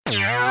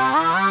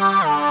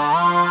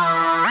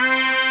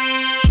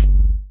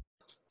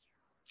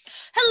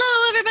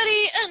Hello,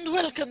 everybody, and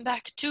welcome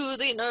back to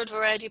the Nerd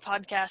Variety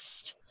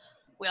Podcast.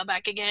 We are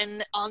back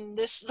again on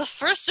the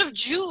 1st of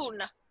June.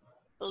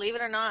 Believe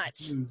it or not. It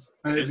is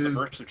the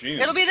 1st of June.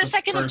 It'll be the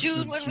 2nd of 1st June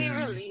of when we June.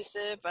 release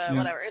it, but Yeah.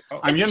 whatever. I'm it's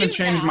going to June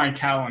change now. my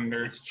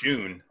calendar. It's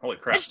June. Holy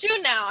crap. It's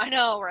June now, I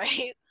know,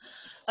 right?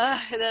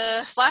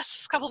 The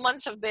last couple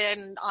months have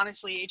been,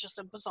 honestly, just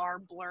a bizarre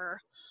blur.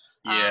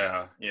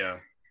 Yeah.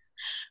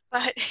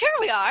 But here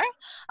we are.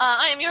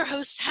 I am your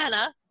host,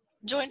 Hannah,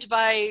 joined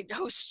by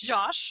host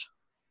Josh.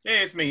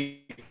 Hey, it's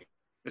me.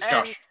 It's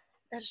Josh.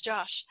 It's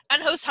Josh.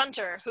 And host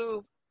Hunter,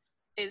 who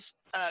is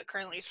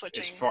currently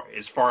switching.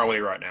 It's far away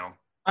right now.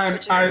 I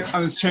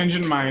was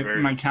changing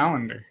my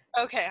calendar.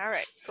 Okay, all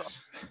right, cool.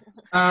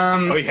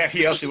 Oh, yeah,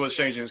 he actually was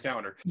changing his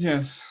calendar.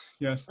 Yes.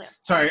 Yeah,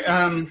 Sorry.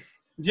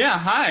 Yeah,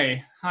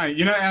 hi.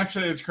 You know,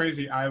 actually, it's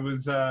crazy. I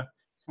went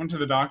to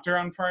the doctor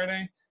on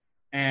Friday,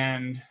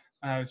 and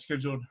I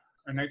scheduled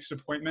our next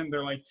appointment.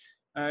 They're like,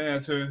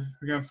 so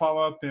we're going to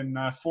follow up in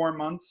 4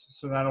 months,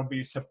 so that'll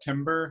be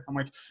September. I'm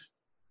like,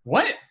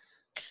 what?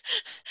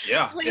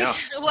 Yeah. Wait, Yeah.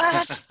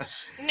 what?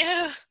 No,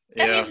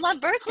 that Yeah. means my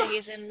birthday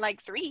is in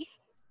like 3.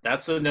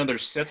 That's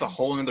a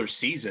whole another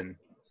season.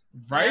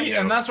 Right?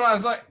 Yeah. And that's why I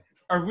was like,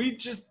 are we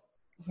just,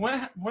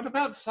 what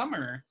about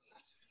summer?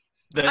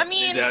 I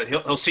mean-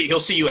 he'll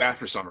see you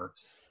after summer.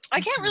 I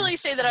can't really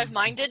say that I've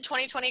minded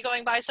 2020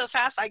 going by so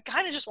fast. I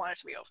kind of just want it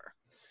to be over.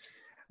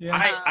 Yeah.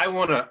 I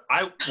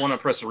wanna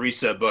press a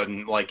reset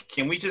button. Like,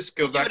 can we just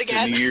go back it to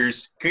again. New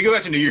Year's? Can we go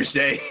back to New Year's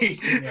Day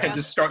Yeah. and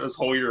just start this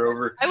whole year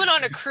over? I went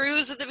on a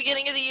cruise at the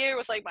beginning of the year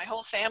with like my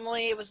whole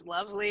family. It was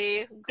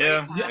lovely. Great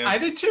Yeah. time. Yeah, I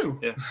did too.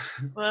 Yeah.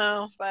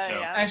 Well, but No.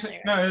 yeah. Actually,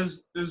 anyway. no,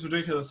 it was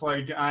ridiculous.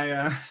 Like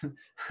I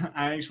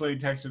actually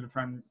texted a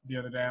friend the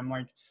other day. I'm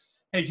like,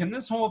 hey, can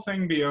this whole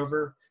thing be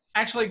over?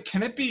 Actually,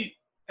 can it be?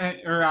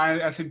 Or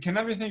I said, can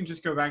everything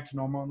just go back to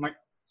normal? I'm like,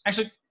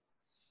 actually,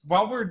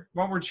 while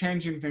we're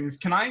changing things,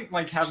 can I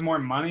like have more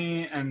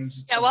money and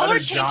just a while we're better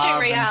changing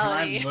job, and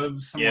reality. can I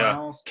live somewhere Yeah.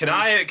 else? Can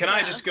I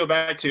Yeah. just go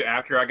back to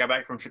after I got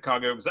back from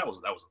Chicago, because that was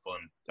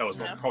fun. That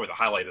was Yeah. probably the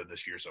highlight of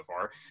this year so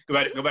far. Go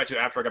back to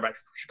after I got back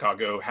from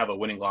Chicago, have a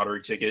winning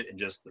lottery ticket, and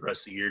just the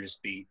rest of the year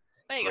just be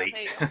There you great. go.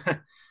 There you go.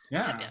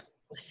 Yeah.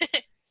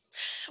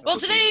 Well,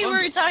 would be today fun.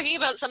 we're talking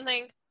about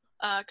something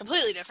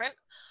completely different.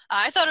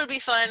 I thought it would be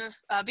fun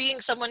being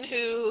someone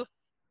who,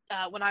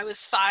 when I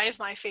was 5,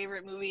 my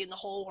favorite movie in the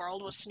whole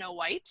world was Snow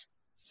White.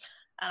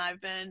 And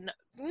I've been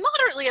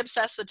moderately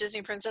obsessed with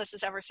Disney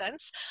princesses ever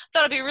since.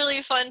 Thought it'd be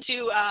really fun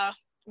to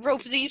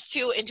rope these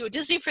two into a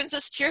Disney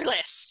princess tier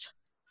list.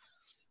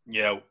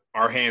 Yeah,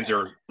 our hands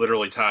are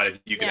literally tied. If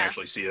you can Yeah.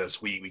 actually see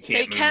us, we They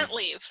can't move. can't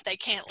leave. They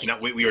can't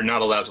leave. We are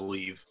not allowed to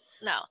leave.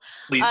 No.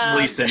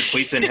 Please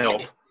send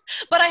help.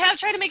 But I have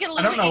tried to make it a I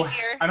little don't bit know.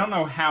 easier. I don't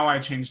know how I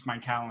changed my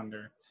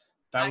calendar.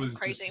 That I'm was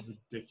crazy. just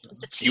ridiculous.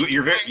 The teeth.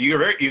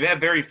 You have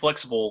very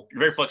flexible. You're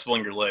very flexible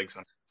in your legs. I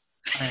am.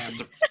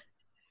 It's a-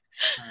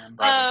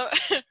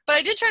 But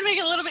I did try to make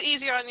it a little bit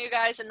easier on you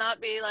guys and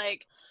not be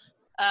like,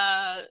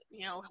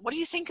 what do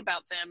you think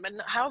about them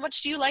and how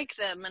much do you like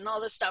them and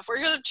all this stuff.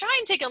 We're going to try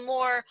and take a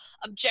more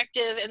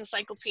objective,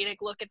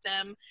 encyclopedic look at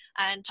them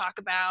and talk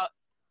about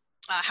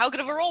how good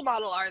of a role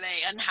model are they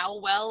and how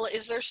well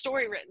is their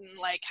story written?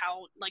 Like,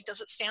 how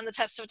does it stand the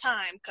test of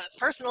time? Because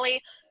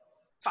personally,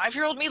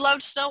 5-year-old me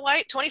loved Snow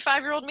White.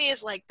 25-year-old me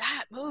is like,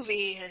 that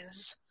movie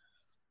is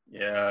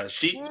Yeah,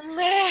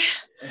 meh.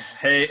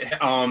 Hey,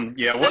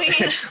 yeah. What? I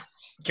mean-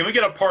 Can we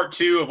get a part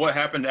 2 of what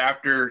happened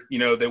after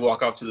they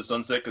walk off to the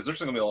sunset? Because there's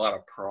going to be a lot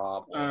of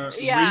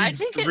problems. Yeah, I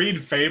think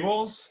read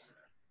Fables.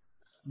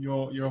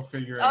 You'll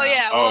figure it Oh out.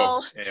 yeah,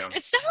 well, yeah.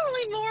 it's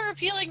definitely more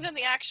appealing than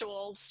the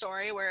actual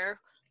story where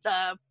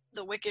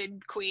the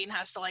wicked queen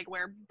has to like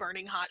wear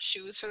burning hot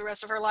shoes for the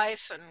rest of her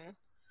life, and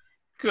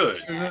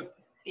Good. Is it?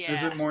 yeah,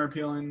 Is it more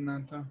appealing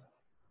than that though?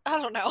 I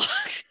don't know,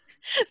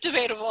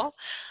 debatable.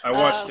 I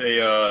watched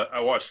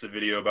the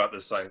video about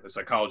the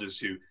psychologist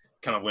who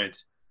kind of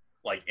went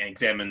and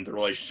examined the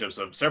relationships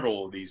of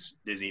several of these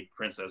Disney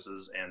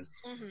princesses, and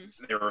Hmm.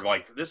 they were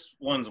like, this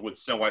one's with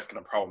Snow White's kind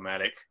of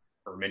problematic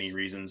for many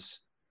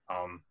reasons.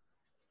 I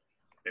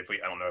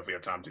don't know if we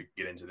have time to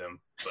get into them,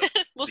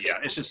 but We'll see. yeah,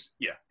 it's just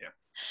yeah. Yeah.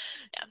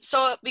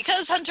 So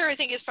because Hunter, I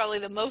think, is probably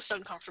the most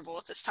uncomfortable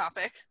with this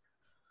topic,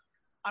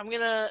 I'm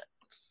gonna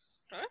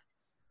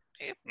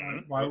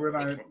Mhm. Why would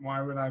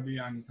I be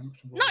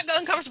uncomfortable? not go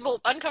uncomfortable.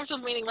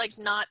 Uncomfortable meaning like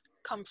not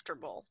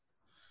comfortable.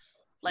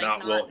 Like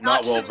Not well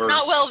not versed.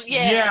 well.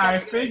 Yeah. Yeah, I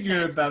that's a good thing.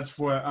 figured that's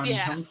what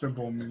Yeah.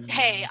 uncomfortable means.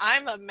 Hey,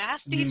 I'm a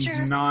math It means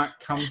teacher. not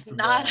comfortable.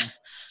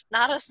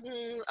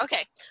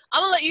 Okay.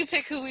 I'm gonna let you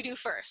pick who we do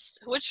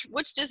first. Which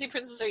Disney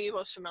princess are you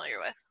most familiar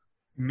with?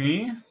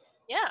 Me?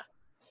 Yeah.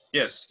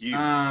 Yes, you,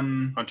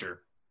 Um,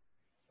 Hunter.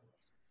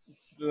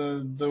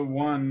 the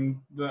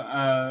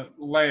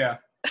Leia.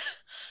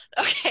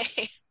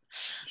 Okay.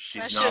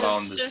 She's not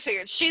on Should've this.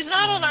 figured. She's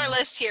not on our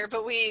list here,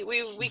 but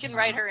we can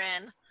write her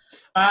in.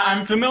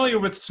 I'm familiar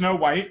with Snow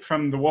White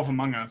from The Wolf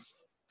Among Us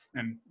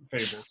and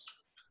Fables.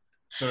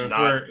 So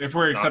Not- if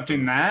we're not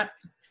accepting the- that,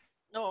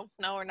 No,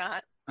 we're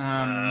not.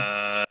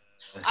 um,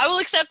 I will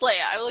accept Leia.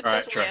 I will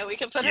accept try- Leia. We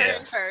can put her yeah.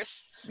 in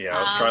first. Yeah,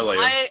 let's try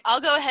Leia. I'll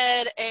go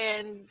ahead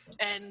and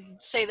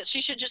say that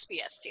she should just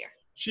be S tier.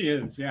 she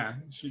is, yeah.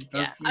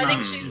 That's I think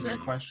not she's even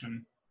a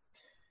question.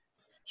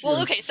 She Well,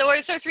 was- okay. So our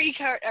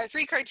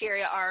three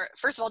criteria are: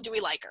 first of all, do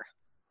we like her?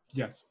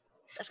 Yes.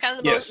 That's kind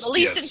of Yes, the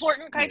least yes,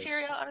 important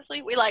criteria, yes.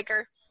 honestly. We like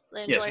her.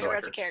 We enjoy Yes, we her like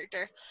as a her.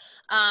 character.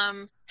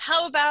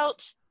 How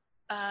about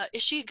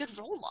is she a good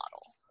role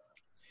model?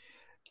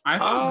 I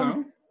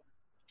think so.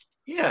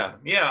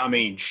 Yeah. I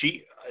mean,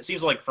 it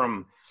seems like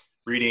from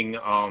reading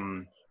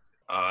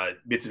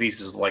bits and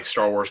pieces like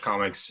Star Wars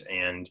comics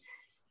and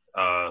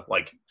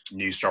like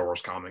new Star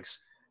Wars comics,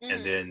 Mhm.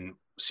 and then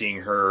seeing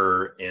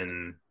her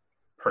in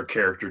her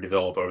character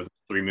develop over the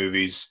 3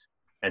 movies,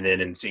 and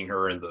then in seeing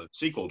her in the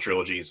sequel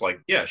trilogy, it's like,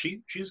 yeah,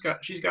 she's got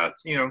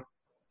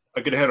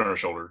a good head on her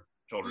shoulders,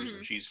 Mhm.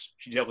 and she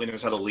definitely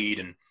knows how to lead,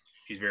 and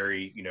she's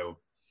very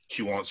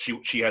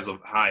she has a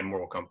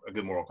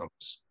good moral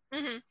compass.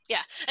 Mm-hmm.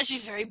 Yeah, and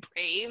she's very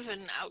brave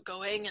and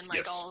outgoing and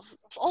like Yes.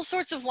 all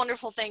sorts of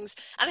wonderful things.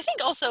 And I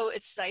think also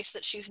it's nice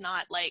that she's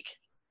not like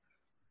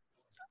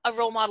a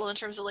role model in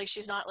terms of like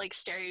she's not like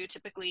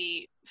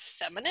stereotypically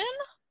feminine.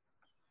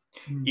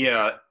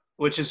 Yeah,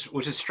 which is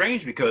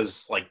strange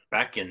because like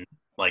back in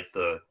like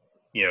the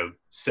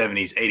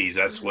 70s, 80s,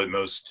 that's what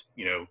most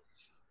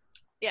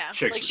Yeah,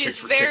 Chicks- like she's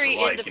chicks were very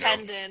like,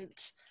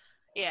 independent.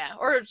 Yeah,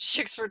 or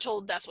chicks were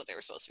told that's what they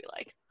were supposed to be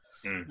like.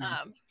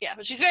 Mhm. Yeah,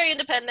 but she's very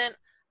independent.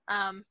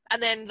 And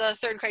then the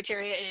third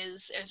criteria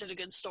is it a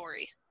good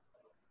story?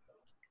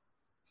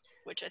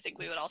 Which I think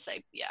we would all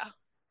say, yeah.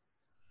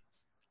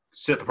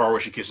 Except the part where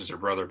she kisses her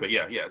brother, but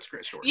yeah, it's a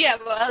great story. Yeah,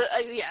 but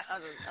other than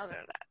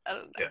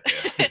that.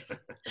 Yeah.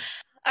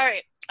 All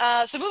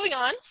right. So moving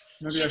on.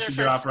 Maybe She's I our should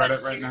drop first Reddit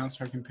S right tier. now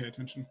so I can pay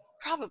attention.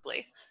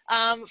 Probably.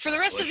 For the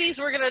rest of these,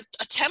 we're going to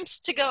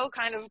attempt to go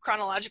kind of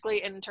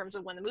chronologically in terms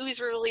of when the movies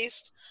were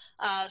released.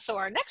 So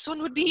our next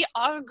one would be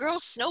our girl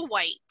Snow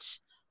White.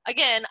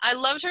 Again, I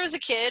loved her as a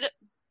kid,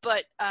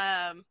 but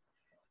her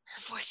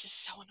voice is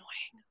so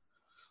annoying.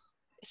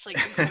 It's like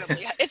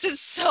incredibly. It's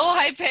so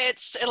high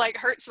pitched. It like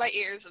hurts my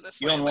ears at this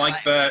You point. don't in my like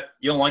life. that?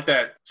 You don't like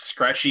that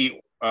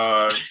scratchy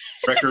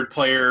record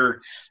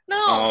player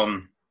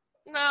No,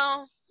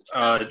 no.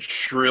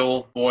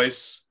 shrill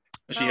voice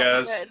that she No,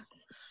 has? good.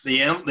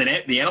 The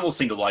animals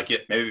seem to like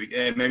it. Maybe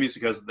it's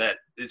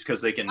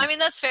because they can. I mean,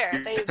 that's fair.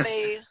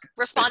 They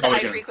respond to probably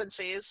high can-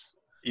 frequencies.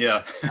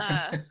 Yeah.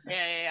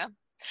 Yeah.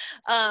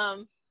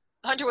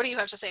 Hunter, what do you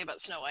have to say about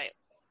Snow White?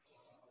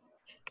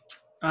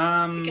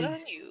 Get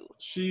on you.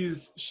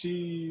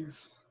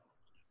 She's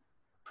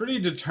pretty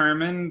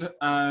determined.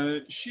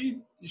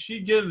 She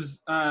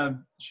gives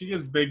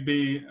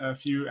Bigby a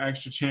few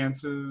extra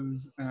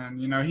chances, and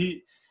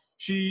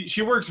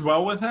she works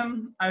well with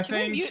him. I Can we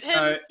think, mute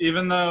him?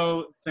 even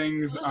though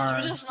things are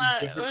We're just not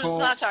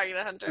difficult talking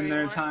to Hunter in their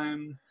anymore.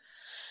 time.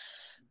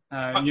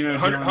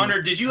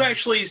 Hunter, did you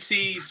actually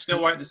see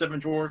Snow White and the Seven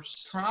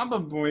Dwarfs?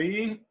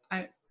 Probably.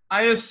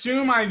 I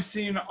assume I've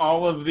seen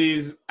all of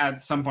these at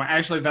some point.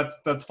 Actually,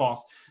 that's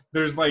false.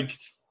 There's like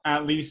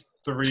at least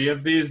 3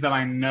 of these that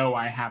I know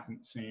I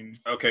haven't seen.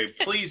 Okay,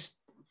 please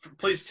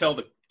tell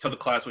the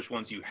class which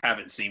ones you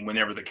haven't seen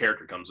whenever the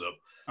character comes up.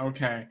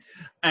 Okay.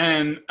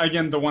 And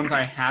again, the ones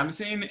I have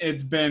seen,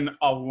 it's been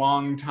a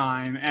long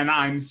time, and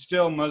I'm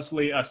still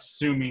mostly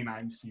assuming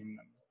I've seen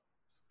them.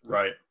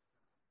 Right.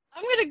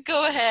 I'm gonna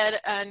go ahead,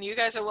 and you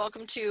guys are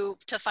welcome to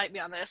fight me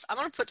on this. I'm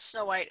gonna put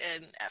Snow White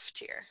in F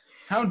tier.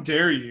 How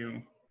dare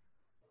you?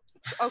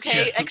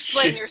 Okay, Yeah,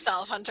 explain she-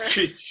 yourself, Hunter.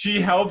 She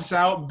helps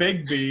out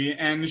Bigby,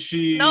 and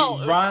she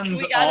No,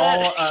 runs we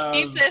gotta all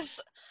keep of... this.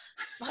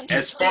 Hunter,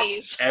 As far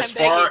please. as I'm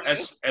far begging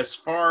you. as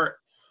far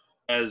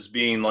as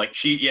being like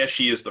she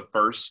is the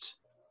first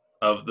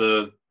of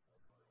the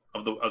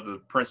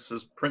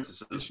princesses,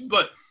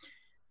 but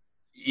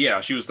yeah,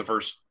 she was the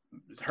first.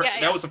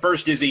 Yeah. That was the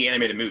first Disney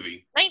animated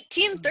movie.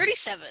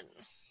 1937.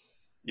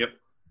 Yep.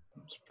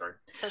 Sorry.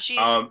 So she's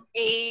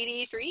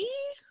 83.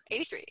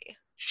 83.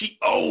 She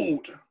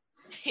old.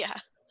 Yeah.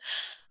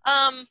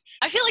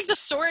 I feel like the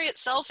story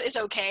itself is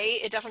okay.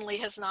 It definitely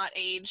has not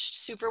aged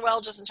super well,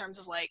 just in terms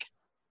of like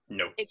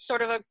No. it's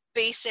sort of a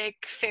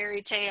basic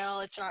fairy tale.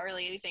 It's not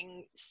really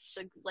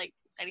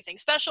anything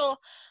special.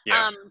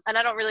 Yeah. And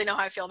I don't really know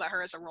how I feel about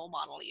her as a role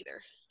model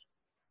either.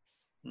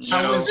 She How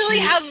doesn't was really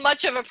she- have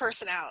much of a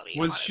personality.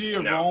 Was honestly. she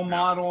a No, role no.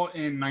 model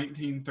in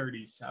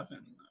 1937?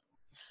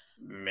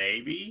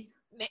 Maybe.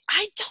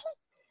 I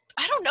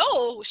don't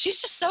know. She's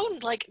just so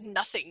like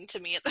nothing to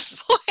me at this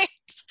point.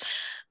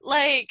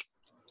 Like,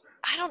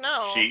 I don't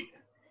know. She's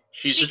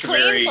she just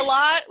cleans a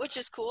lot, which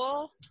is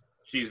cool.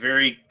 She's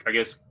very, I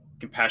guess,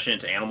 compassionate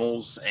to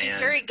animals, She's and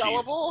very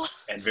gullible.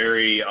 and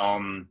very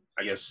I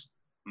guess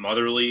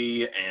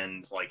motherly,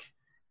 and like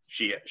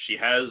she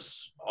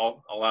has a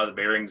lot of the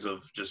bearings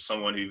of just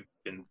someone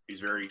who's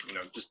very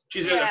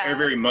she's Yeah. a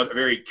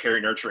very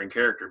caring, nurturing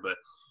character, but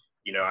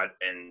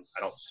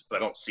I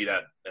don't see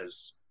that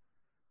as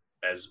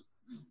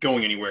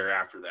going anywhere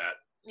after that.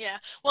 Yeah.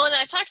 Well, and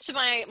I talked to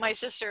my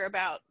sister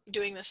about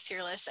doing this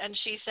tier list, and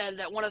she said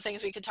that one of the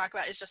things we could talk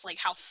about is just like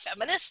how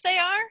feminist they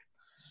are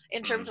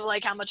in terms of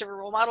like how much of a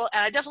role model.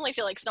 And I definitely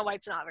feel like Snow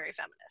White's not very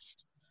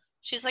feminist.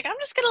 She's like, I'm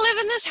just gonna live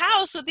in this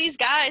house with these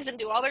guys and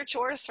do all their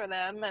chores for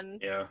them,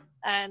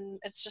 and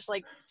it's just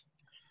like,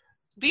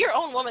 be your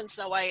own woman,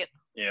 Snow White.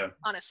 Yeah.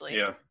 Honestly.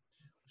 Yeah.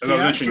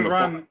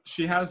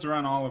 She has to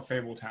run all of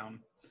Fabletown,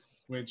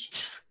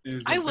 which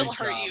is I will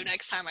hurt you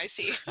next time I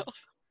see you.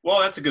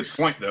 Well, that's a good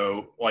point,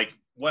 though. Like,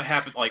 what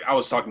happened? Like, I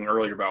was talking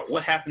earlier about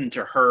what happened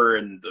to her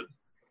and the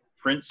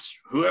Prince,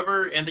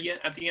 whoever, at the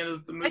end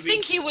of the movie. I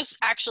think he was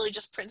actually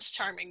just Prince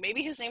Charming.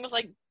 Maybe his name was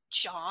like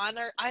John,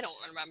 or I don't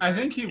remember. I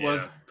think he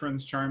was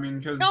Prince Charming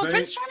because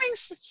Prince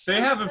Charming's. They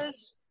have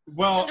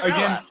Cinderella.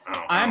 Again,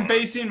 I'm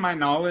basing my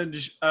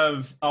knowledge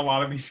of a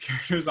lot of these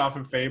characters off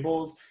of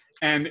Fables,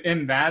 and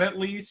in that at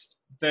least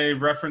they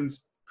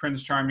referenced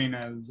Prince Charming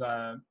as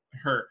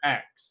her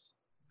ex.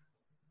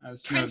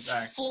 Prince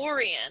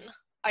Florian,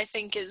 I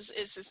think is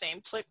his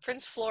name.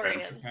 Prince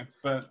Florian. Okay,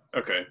 but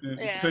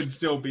it could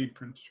still be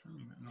Prince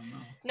Charming. I don't know.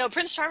 No,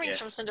 Prince Charming's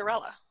from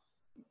Cinderella.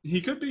 He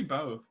could be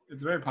both.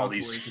 It's very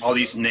possible. All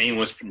these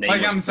nameless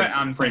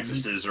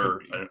princesses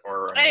or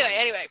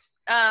Anyway.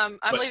 I'm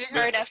leaving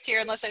her in F tier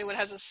unless anyone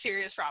has a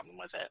serious problem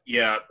with it.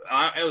 Yeah,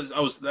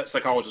 that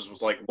psychologist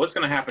was like, what's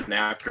going to happen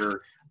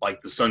after like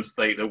the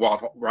sunset? They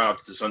walk right up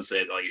to the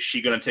sunset. Like, is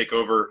she going to take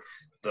over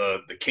the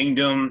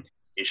kingdom?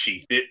 Is she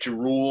fit to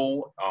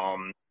rule?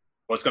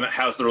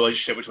 How's the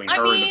relationship between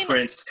her and the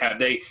prince?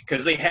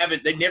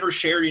 They never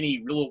shared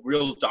any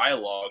real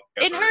dialogue.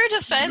 In her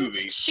defense,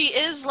 she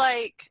is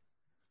like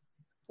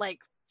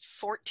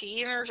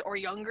 14 or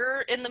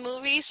younger in the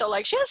movie, so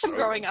like she has some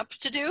growing up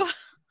to do.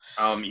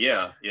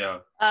 Yeah.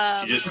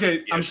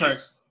 I'm sorry.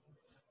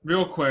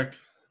 Real quick,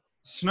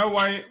 Snow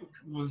White,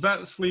 was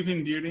that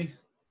Sleeping Beauty?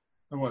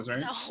 It was,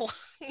 right?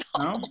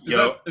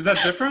 No. Is that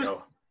different?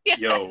 No. Yes.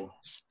 Yo.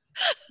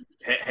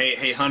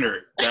 Hey,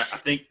 Hunter. I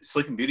think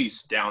Sleeping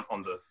Beauty's down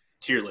on the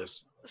tier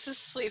list. This is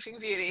Sleeping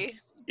Beauty.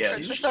 Yeah,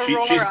 Princess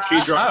Aurora.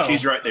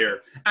 She's right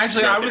there.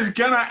 Actually, I was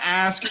gonna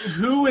ask,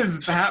 who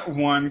is that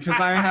one? Because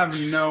I have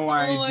no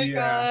idea. Oh my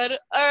god!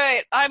 All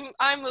right,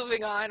 I'm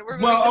moving on. We're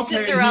moving to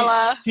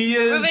Cinderella. He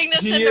is moving to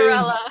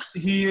Cinderella.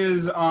 He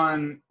is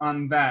on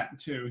that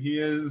too. He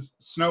is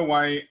Snow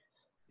White.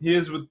 He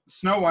is with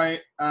Snow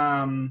White.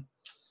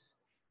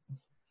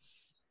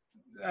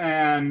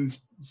 And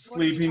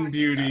Sleeping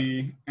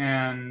Beauty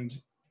and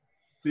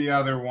the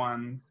other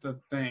one, the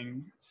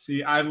thing.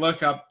 See, I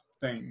look up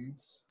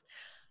things.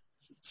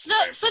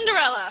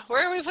 Cinderella.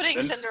 Where are we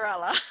putting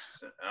Cinderella?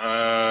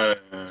 I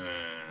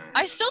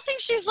still think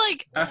she's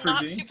like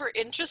not super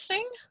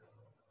interesting.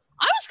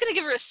 I was gonna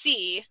give her a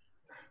C.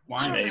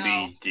 Why?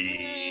 Maybe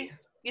D.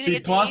 You think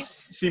C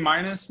plus, C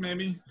minus,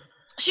 maybe.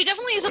 She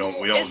definitely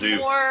is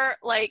more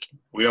like.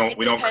 We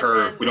don't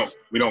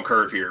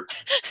curve here.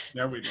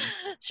 Yeah, we do.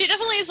 She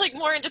definitely is like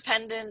more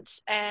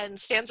independent and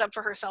stands up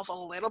for herself a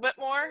little bit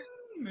more.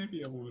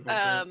 Maybe a little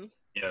bit.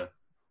 Yeah.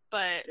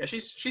 But yeah,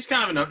 she's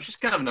kind of an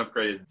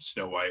upgraded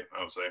Snow White,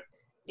 I would say.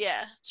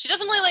 Yeah, she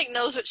definitely like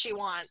knows what she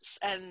wants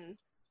and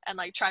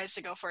like tries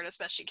to go for it as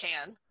best she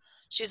can.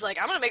 She's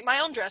like, I'm gonna make my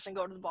own dress and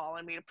go to the ball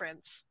and meet a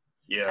prince.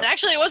 Yeah. And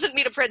actually, it wasn't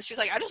meet a prince. She's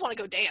like, I just want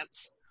to go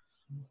dance.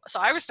 So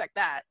I respect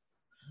that.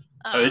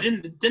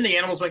 Didn't the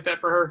animals make that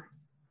for her?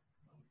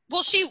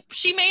 Well, she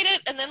made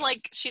it, and then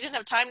like she didn't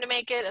have time to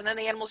make it, and then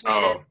the animals made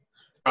it.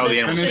 Oh, the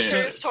animals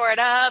sisters tore it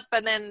up,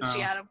 and then she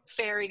had a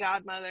fairy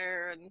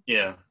godmother, and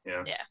yeah.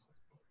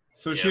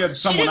 So she had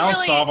someone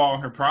else solve all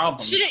her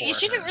problems.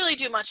 She didn't really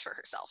do much for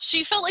herself.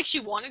 She felt like she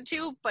wanted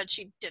to, but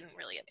she didn't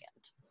really at the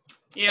end.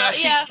 Yeah,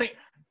 I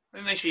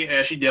think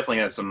she definitely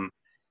had some.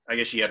 I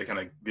guess she had to kind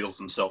of build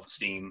some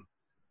self-esteem.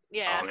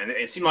 Yeah, and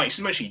it seemed like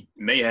she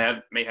may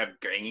have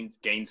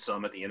gained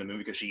some at the end of the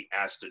movie because she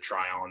asked to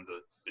try on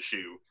the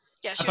shoe.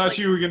 Yeah, I thought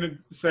you were gonna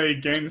say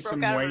gain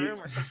some weight.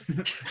 Or something.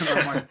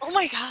 Like, oh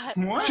my god!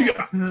 What? She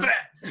got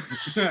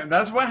fat.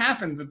 That's what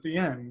happens at the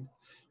end.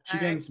 She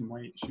gained some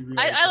weight.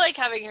 I like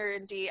having her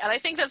in D, and I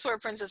think that's where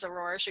Princess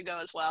Aurora should go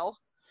as well.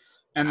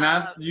 And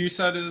that you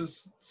said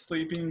is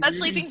Sleeping Beauty? That's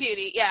Sleeping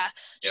Beauty, yeah.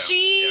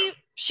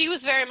 She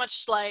was very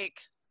much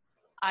like,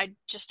 I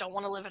just don't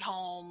want to live at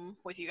home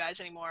with you guys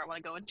anymore. I want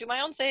to go and do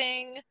my own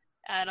thing,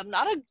 and I'm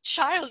not a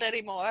child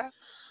anymore.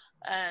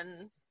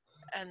 And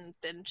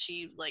then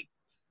she like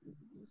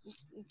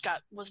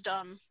was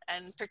dumb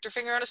and pricked her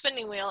finger on a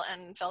spinning wheel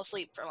and fell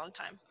asleep for a long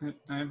time.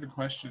 I have a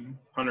question.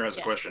 Hunter has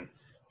a question.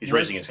 He's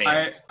raising his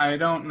hand. I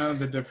don't know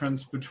the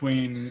difference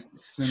between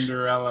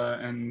Cinderella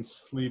and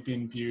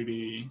Sleeping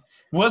Beauty.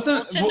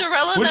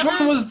 Cinderella? Which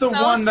one was the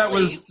one that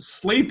was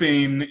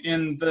sleeping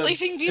in the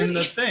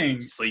thing?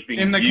 Sleeping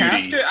in the Beauty.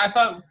 casket? I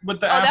thought with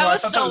the apple. That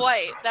was Snow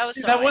White. That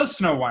was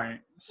Snow White.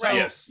 So, right.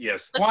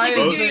 Yes. But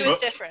Sleeping Beauty was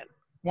different.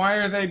 Why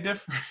are they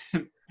different?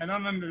 I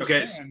don't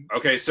understand.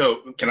 Okay.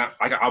 So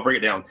I'll break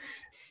it down.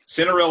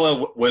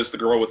 Cinderella was the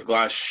girl with the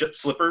glass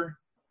slipper.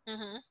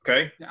 Mm-hmm.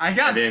 Okay. I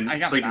got. And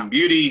then Sleeping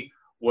Beauty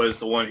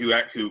was the one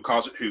who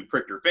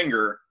pricked her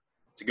finger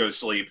to go to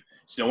sleep.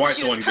 Snow White's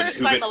She the was one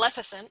cursed by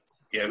Maleficent.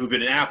 who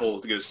bit an apple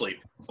to go to sleep.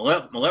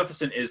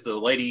 Maleficent is the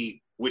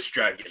lady witch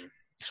dragon.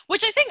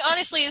 Which I think,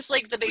 honestly, is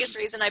like the biggest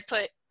reason I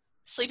put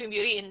Sleeping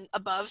Beauty in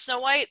above Snow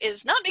White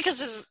is not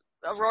because of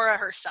Aurora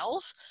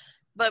herself,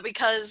 but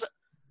because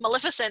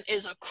Maleficent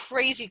is a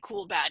crazy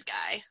cool bad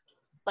guy.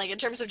 Like, in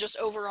terms of just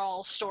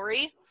overall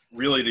story.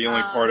 Really the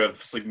only part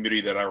of Sleeping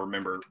Beauty that I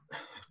remember.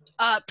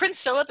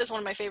 Prince Philip is one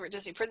of my favorite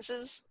Disney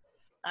princes.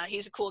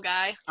 He's a cool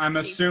guy. I'm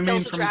assuming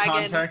from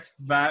context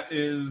that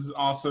is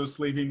also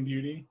Sleeping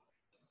Beauty.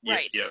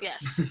 Right, yeah.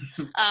 yes.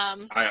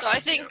 So I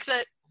think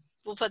that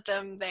we'll put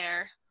them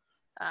there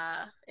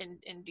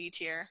in D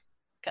tier,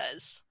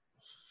 because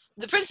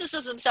the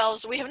princesses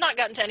themselves, we have not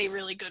gotten to any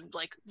really good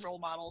like role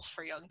models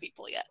for young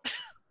people yet.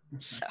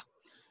 So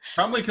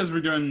probably because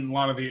we're doing a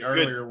lot of the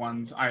earlier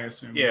ones, I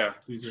assume. Yeah.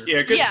 These are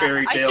good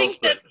fairy tales,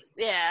 but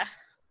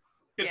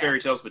good fairy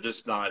tales, but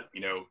just not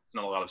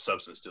not a lot of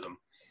substance to them.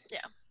 Yeah.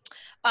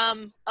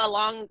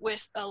 Along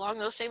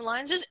those same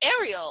lines is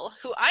Ariel,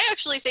 who I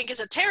actually think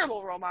is a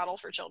terrible role model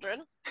for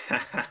children.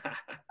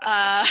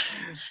 Because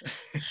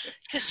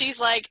she's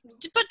like,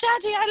 but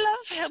Daddy, I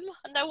love him,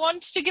 and I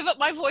want to give up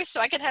my voice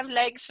so I can have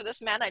legs for this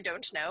man I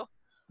don't know.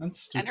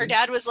 That's stupid. And her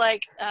dad was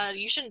like,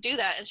 you shouldn't do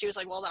that. And she was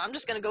like, well, then I'm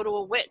just going to go to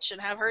a witch and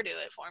have her do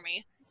it for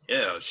me.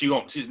 Yeah, she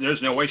won't.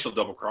 There's no way she'll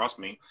double cross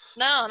me.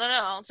 No.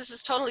 This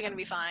is totally going to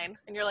be fine.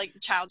 And you're like,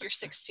 child, you're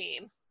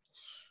 16. I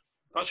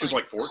thought she was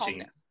like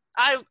 14.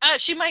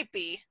 She might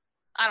be.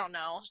 I don't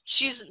know.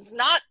 She's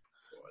not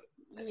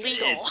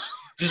legal.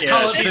 Just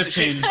call it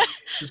 15.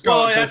 Just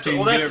call it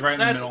 15. Get it right in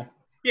the middle.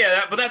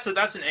 Yeah, but that's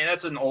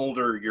an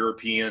older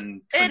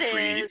European country.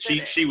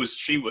 It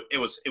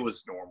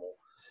was normal.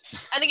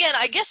 And again,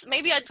 I guess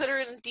maybe I'd put her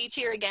in D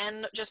tier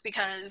again, just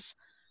because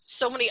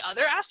so many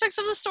other aspects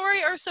of the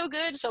story are so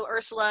good. So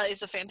Ursula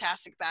is a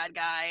fantastic bad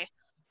guy.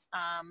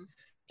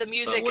 The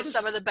music is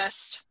some of the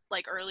best,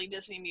 like, early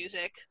Disney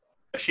music.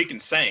 She can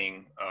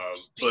sing,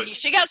 but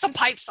she got some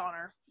pipes on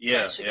her.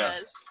 Yeah, she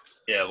does.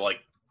 Yeah, like,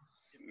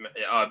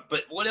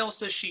 but what else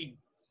does she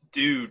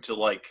do to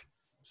like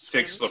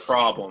fix the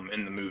problem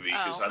in the movie?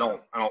 Because I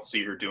don't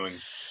see her doing.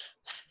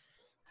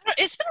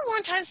 It's been a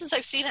long time since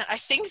I've seen it. I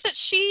think that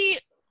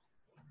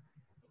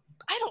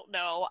I don't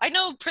know. I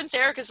know Prince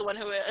Eric is the one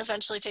who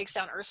eventually takes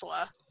down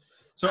Ursula.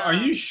 So are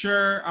you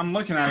sure? I'm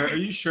looking at it. Are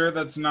you sure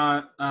that's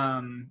not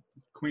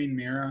Queen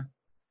Mira?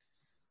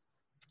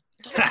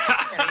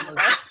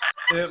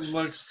 It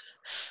looks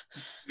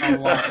a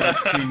lot like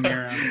Queen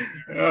Mira.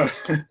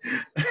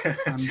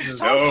 I'm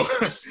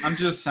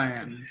just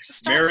saying.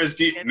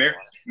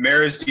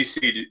 Mira's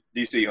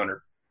DC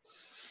Hunter.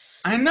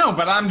 I know,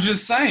 but I'm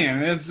just saying.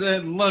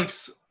 It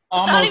looks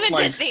almost not even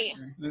like Disney.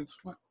 It's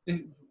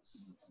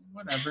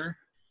whatever.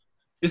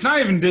 It's not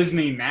even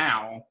Disney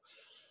now.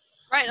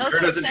 Right.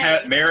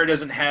 Mira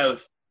doesn't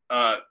have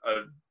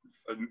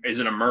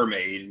isn't a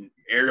mermaid.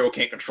 Ariel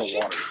can't control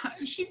water.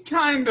 She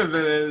kind of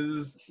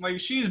is. Like,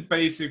 she's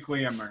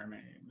basically a mermaid.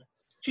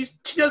 She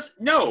doesn't.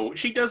 No,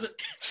 she's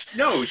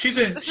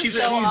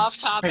so off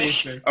topic.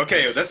 Basic.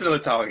 Okay, that's another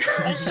topic.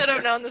 I should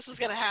have known this was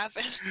gonna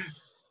happen.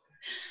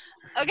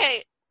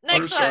 Okay,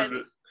 next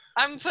one.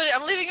 I'm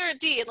leaving her at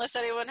D unless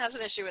anyone has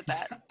an issue with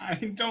that. I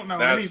don't know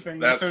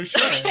anything, so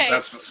sure. Okay.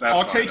 That's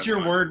I'll take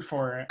your word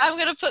for it. I'm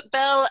gonna put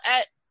Belle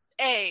at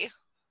A.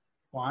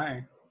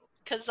 Why?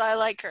 Because I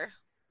like her.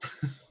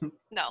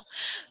 No.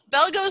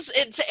 Belle goes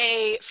into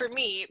A for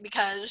me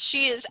because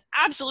she is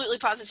absolutely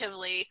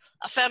positively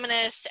a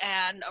feminist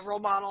and a role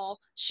model.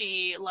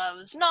 She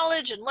loves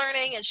knowledge and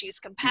learning, and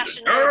she's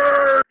compassionate.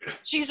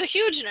 She's a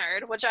huge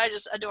nerd, which I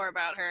just adore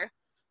about her.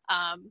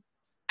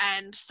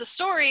 And the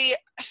story,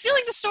 I feel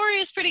like the story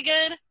is pretty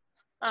good.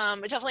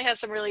 It definitely has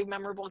some really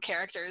memorable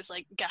characters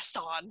like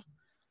Gaston.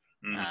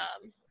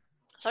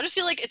 So I just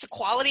feel like it's a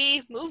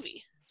quality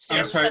movie.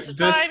 Stands the test of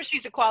time.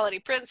 She's a quality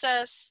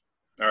princess.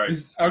 All right.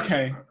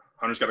 Okay.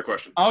 Hunter's got a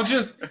question.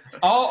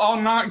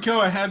 I'll not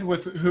go ahead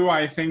with who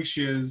I think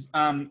she is.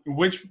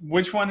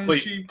 Which one is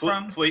she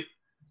from?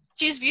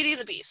 She's Beauty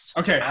and the Beast.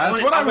 Okay, I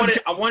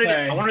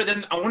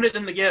wanted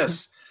them to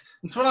guess.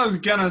 That's what I was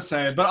gonna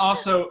say, but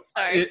also,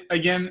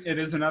 it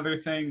is another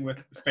thing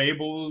with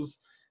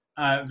fables.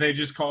 They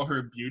just call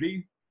her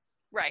Beauty.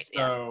 Right.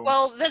 So, yeah.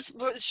 Well,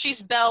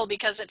 she's Belle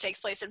because it takes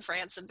place in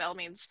France, and Belle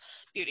means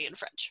beauty in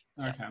French.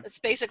 So it's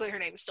basically her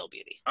name is still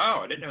Beauty.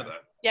 Oh, I didn't know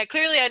that. Yeah,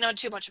 clearly I know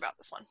too much about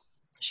this one.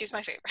 She's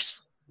my favorite.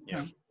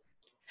 Yeah.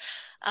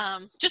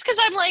 Just because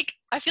I'm like,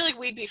 I feel like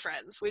we'd be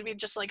friends. We'd be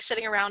just like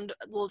sitting on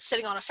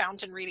a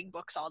fountain reading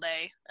books all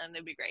day, and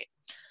it'd be great.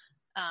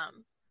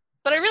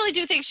 But I really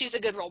do think she's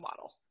a good role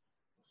model.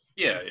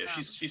 Yeah.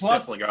 She's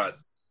definitely got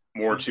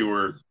more to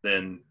her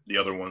than the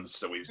other ones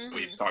that we've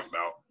talked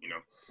about.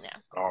 Yeah.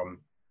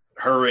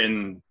 Her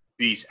and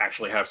Beast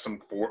actually have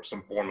some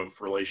form of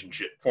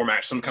relationship,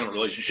 some kind of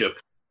relationship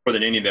more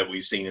than any that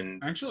we've seen in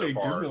actually so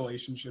far. A good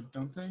relationship,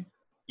 don't they?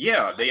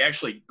 Yeah, they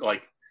actually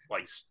like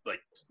like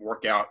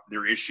work out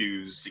their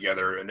issues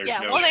together, and there's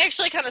no. Well, they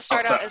actually kind of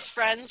start out outside- as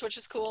friends, which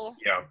is cool.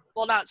 Yeah,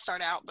 Well, not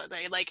start out, but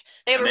they have a And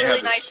they really have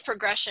this- nice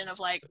progression of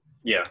like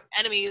yeah,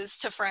 enemies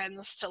to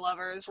friends to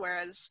lovers.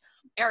 Whereas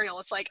Ariel,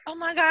 it's like, oh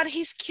my god,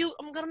 he's cute,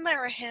 I'm gonna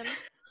marry him,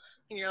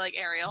 and you're like,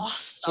 Ariel,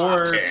 stop.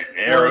 Or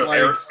and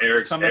like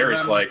Eric's some of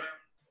them- like,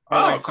 or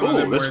oh, like some of cool.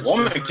 them This where it's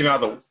woman just- came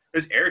out of the.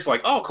 This Eric's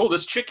like, oh, cool.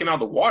 This chick came out of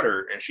the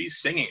water and she's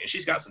singing and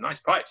she's got some nice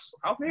pipes.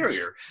 I'll marry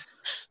her.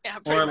 Yeah,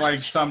 pretty Or like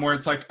much. some where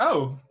it's like,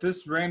 oh,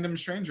 this random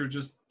stranger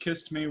just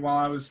kissed me while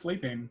I was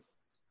sleeping.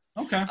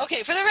 Okay.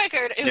 Okay, for the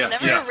record, it was Yeah,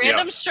 never yeah, a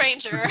random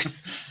stranger.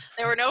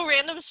 There were no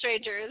random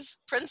strangers.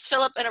 Prince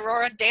Philip and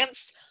Aurora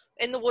danced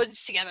in the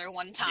woods together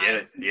one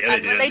time. Yeah,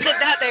 And when they did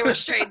that, they were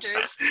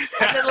strangers.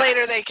 And then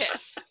later they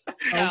kissed.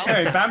 So,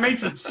 Okay, that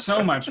makes it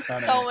so much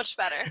better. so much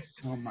better.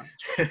 So much.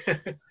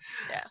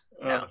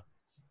 No.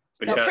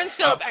 But No, yeah, Prince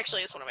Philip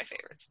actually is one of my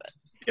favorites, but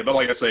yeah, but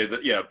like I say,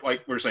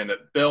 like we're saying that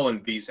Belle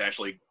and Beast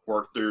actually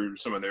work through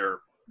some of their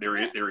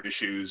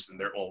issues and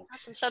their own got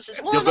some substance.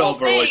 Well, the whole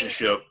develop a thing,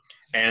 relationship,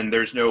 and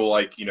there's no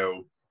like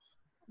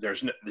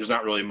there's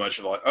not really much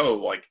of like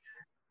like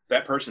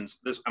that person's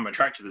this. I'm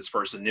attracted to this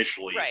person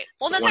initially. right?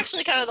 Well, that's Once-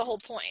 actually kind of the whole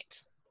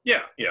point.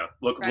 Yeah.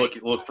 Look Right.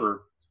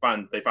 for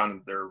they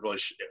find their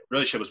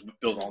relationship was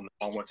built on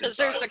what's Because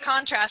inside. there's the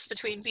contrast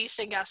between Beast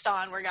and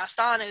Gaston, where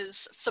Gaston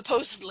is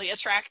supposedly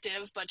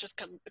attractive but just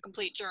a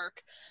complete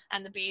jerk,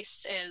 and the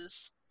Beast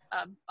is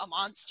a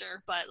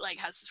monster but like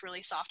has this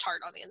really soft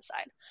heart on the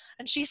inside,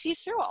 and she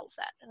sees through all of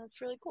that, and it's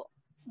really cool.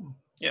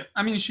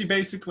 I mean, she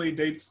basically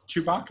dates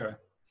Chewbacca.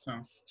 So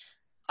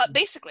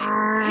Basically,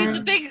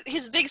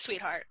 he's a big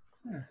sweetheart.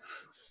 Yeah.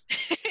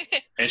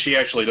 And she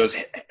actually does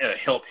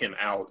help him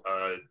out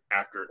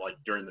after, like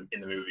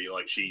in the movie.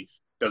 Like she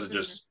doesn't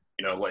just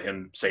let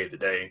him save the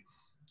day.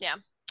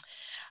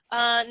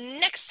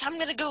 Next,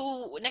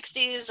 Next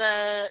is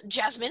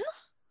Jasmine.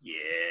 Yeah,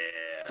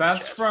 that's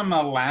Jasmine. from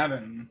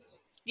Aladdin.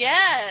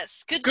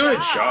 Yes, good Good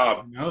I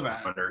job, know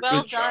that. Hunter.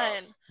 Well Good job.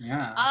 done.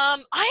 Yeah.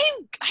 I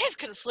have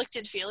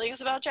conflicted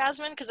feelings about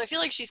Jasmine because I feel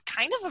like she's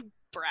kind of a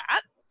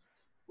brat,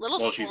 little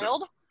Well, she's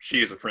spoiled.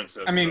 She is a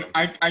princess. I mean, so.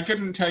 I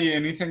couldn't tell you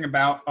anything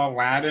about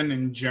Aladdin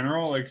in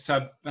general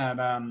except that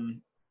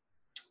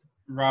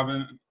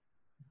Robin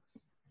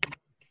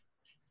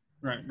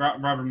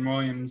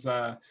Williams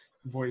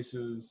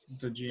voices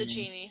the genie. The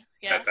genie,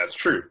 yes. That's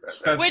true.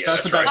 Which,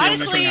 That's about right.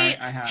 the only honestly, thing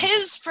I have.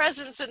 his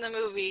presence in the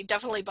movie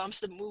definitely bumps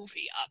the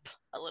movie up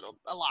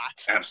a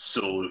lot.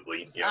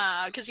 Absolutely.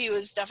 Yeah. Because he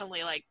was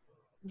definitely like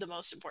the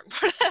most important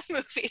part of that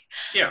movie.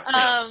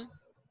 Yeah.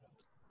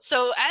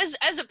 So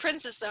as a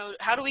princess though,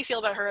 how do we feel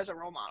about her as a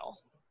role model?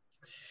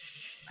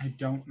 I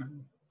don't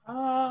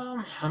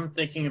know. I'm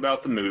thinking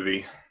about the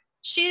movie.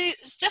 She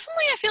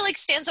definitely, I feel like,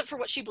 stands up for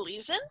what she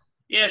believes in.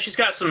 Yeah, she's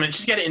got an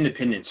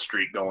independent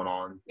streak going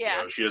on.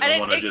 Yeah. She doesn't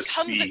want to just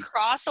comes be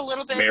across a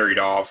little bit. married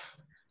off.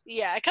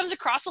 Yeah, it comes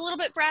across a little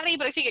bit bratty,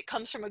 but I think it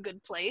comes from a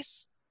good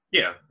place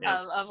Yeah.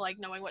 of like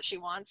knowing what she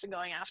wants and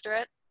going after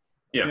it.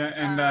 Yeah.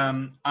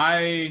 And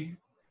I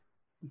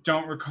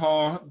don't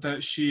recall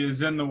that she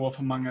is in The Wolf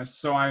Among Us,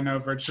 so I know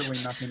virtually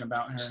nothing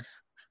about her.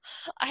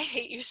 I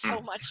hate you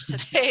so much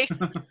today.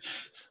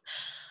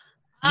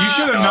 You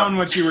should have known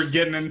what you were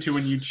getting into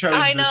when you chose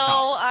I this know,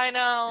 topic. I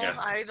know. Yeah.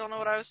 I don't know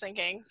what I was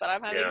thinking, but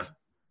I'm having Yeah.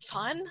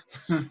 fun.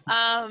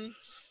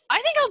 I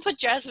think I'll put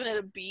Jasmine at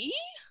a B.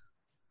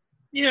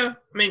 Yeah.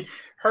 I mean,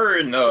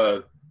 her and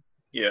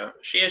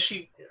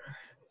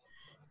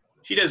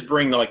she does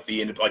bring like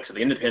the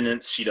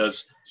independence. She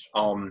does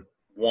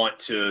want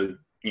to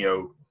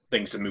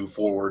things to move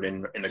forward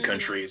in the Mhm.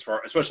 country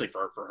especially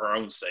for her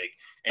own sake.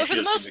 And But for she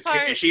the does most seem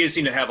part- and she does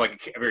seem to have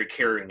like a very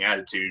caring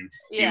attitude,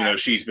 even Yeah. though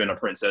she's been a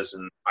princess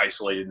and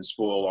isolated and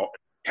spoiled.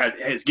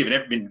 Has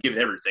been given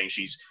everything.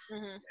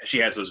 Mhm. She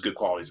has those good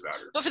qualities about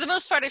her. But for the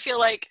most part, I feel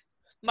like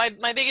my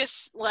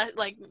biggest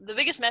the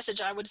biggest message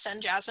I would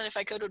send Jasmine if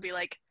I could would be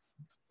like,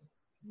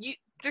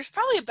 there's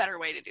probably a better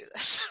way to do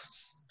this.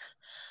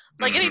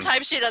 Like Mhm.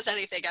 anytime she does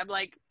anything, I'm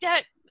like, yeah.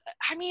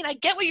 I mean, I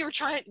get what you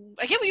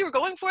were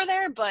going for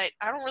there, but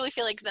I don't really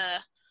feel like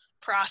the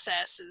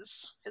process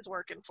is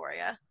working for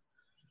you.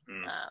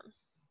 Mm.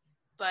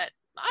 But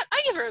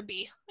I give her a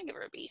B.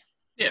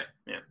 Yeah.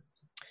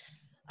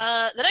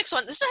 The next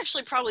one, this is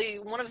actually probably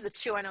one of the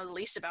two I know the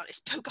least about, is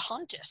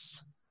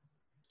Pocahontas.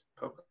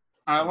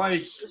 I like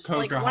It's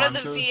Pocahontas. like one of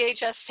the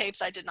VHS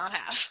tapes I did not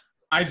have.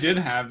 I did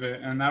have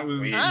it, and that was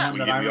We- one we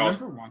that did- I we all-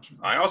 remember watching.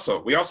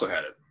 We also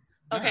had it.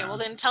 Okay, Yeah. well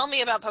then tell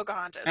me about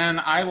Pocahontas. And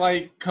I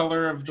like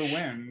Color of the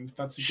Wind.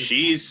 That's a good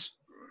She's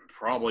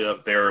probably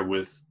up there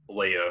with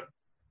Leia.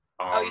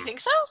 Oh, you think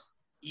so?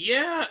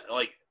 Yeah,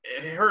 like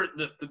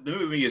the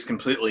movie is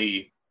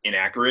completely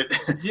inaccurate.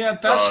 song. Yeah,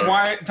 that's Uh,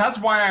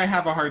 why I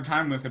have a hard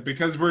time with it,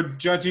 because we're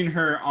ranking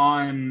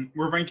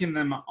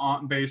them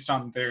on based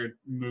on their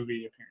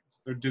movie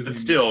appearance. Their Disney. But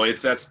still,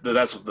 that's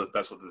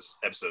what this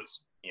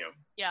episode's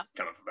Yeah.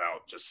 kind of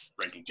about, just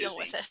ranking Deal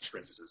Disney with it.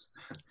 princesses.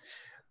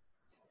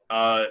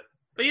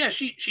 But yeah,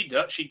 she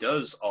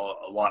does a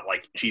lot.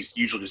 Like she's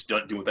usually just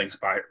doing things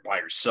by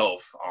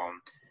herself.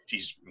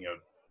 She's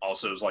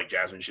also is like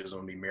Jasmine. She doesn't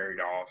want to be married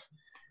off.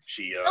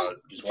 She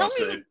just tell wants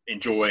me- to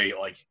enjoy,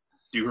 like,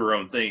 do her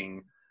own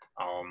thing.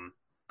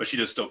 But she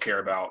does still care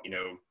about,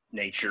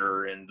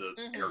 nature and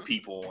and her Mhm.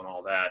 people and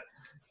all that.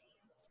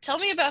 Tell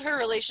me about her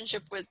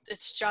relationship with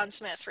it's John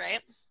Smith, right?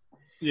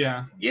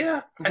 Yeah.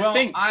 Yeah, Well,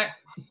 think.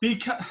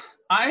 because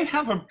I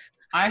have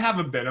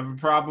a bit of a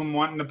problem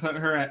wanting to put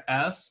her at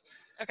S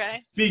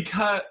Okay.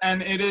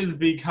 and it is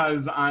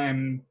because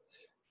I'm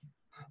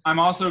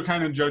also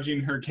kind of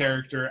judging her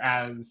character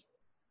as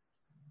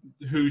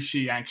who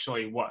she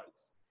actually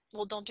was.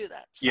 Well, don't do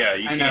that. Stop Yeah,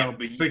 it. you I can't. know,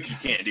 But you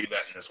because- can't do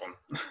that in this one.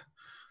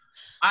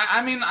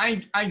 I mean,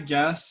 I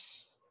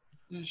guess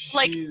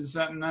she's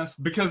at an S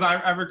because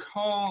I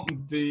recall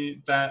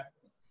that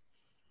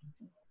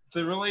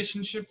the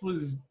relationship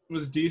was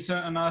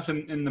decent enough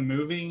in the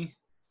movie,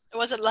 It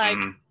wasn't like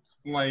Mhm.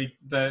 like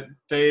that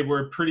they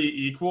were pretty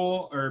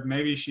equal, or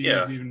maybe she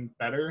Yeah. was even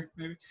better.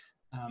 Maybe.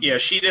 Yeah,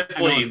 she I know in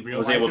definitely real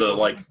was life able it to, wasn't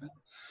like, like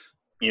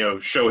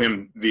that. show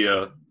him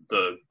via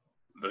the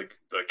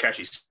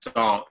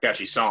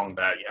catchy song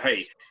that,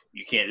 hey,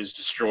 you can't just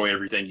destroy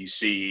everything you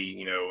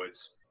see.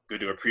 It's good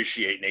to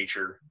appreciate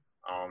nature.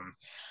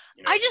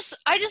 I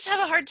just have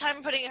a hard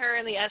time putting her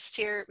in the S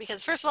tier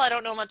because first of all I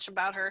don't know much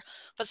about her,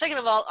 but second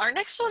of all our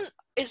next one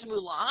is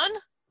Mulan,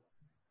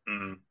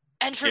 mm,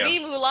 and for Yeah. me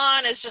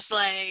Mulan is just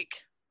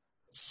like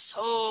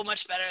so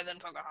much better than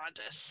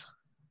Pocahontas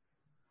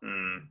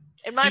mm.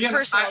 in my Again,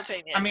 personal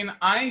opinion. I mean,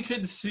 I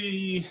could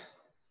see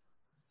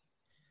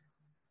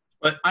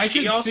But I she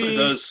could also see-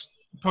 does.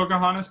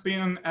 Pocahontas being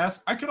an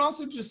S. I could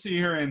also just see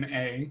her in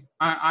A.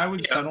 I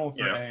would Yeah, settle for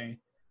yeah. A.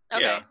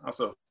 Okay. Yeah,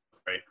 also,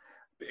 right.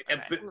 Okay,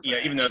 But, I'm yeah,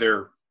 sorry. even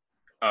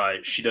though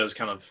she does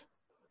kind of,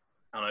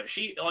 I don't know,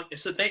 she, like,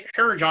 so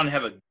her and John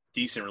have a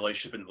decent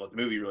relationship, and, like, the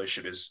movie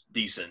relationship is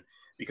decent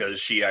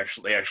because they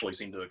actually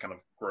seem to kind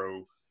of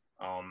grow,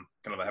 kind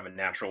of have a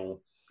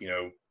natural,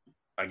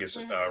 I guess,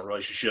 Mhm.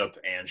 relationship,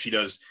 and she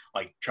does,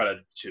 like, try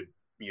to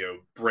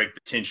break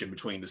the tension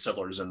between the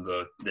settlers and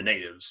the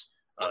natives.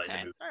 In the Okay.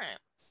 movie. All right.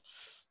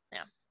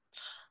 Yeah.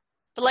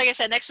 But like I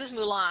said, next is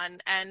Mulan,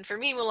 and for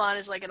me, Mulan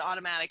is like an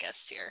automatic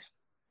S tier.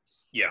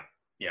 Yeah,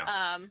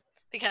 yeah.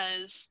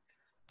 Because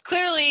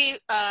clearly,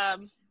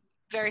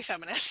 very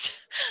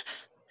feminist,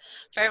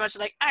 very much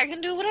like I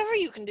can do whatever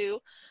you can do,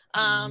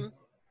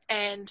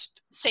 and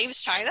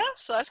saves China,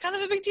 so that's kind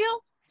of a big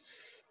deal.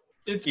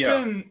 It's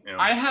Yeah, been.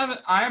 yeah.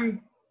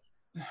 I'm.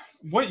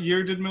 What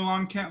year did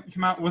Mulan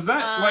come out? Was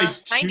that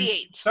like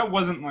 98? That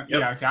wasn't like Yep.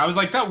 Yeah. Okay, I was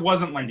like that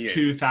wasn't like 98.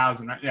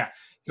 2000. Right? Yeah,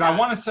 because I Yeah.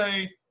 want to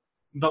say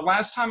the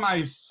last time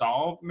I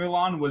saw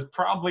Mulan was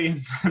probably in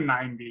the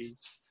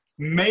 90s,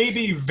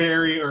 maybe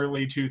very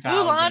early 2000s.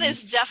 Mulan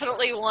is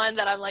definitely one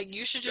that I'm like,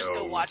 you should just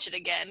go No. watch it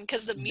again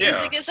because the Yeah.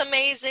 music is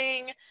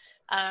amazing.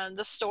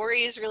 The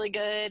story is really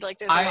good. Like,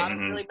 there's a lot of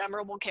really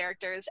memorable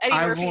characters. Eddie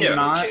I Murphy will is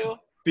not- Mushu.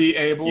 be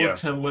able Yeah.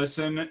 to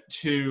listen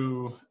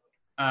to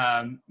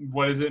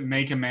what is it,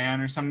 Make a Man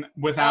or something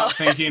without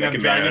thinking of Make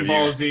a Man Dragon of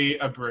Ball You. Z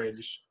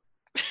abridged.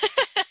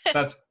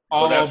 That's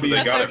all that's I'll where be. they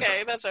got That's it.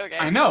 okay. That's okay.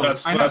 I know.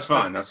 That's I know.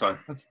 fine. That's fine.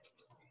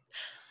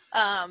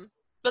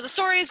 But the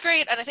story is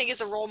great, and I think as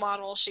a role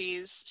model,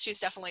 she's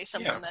definitely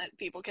someone that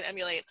people can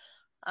emulate.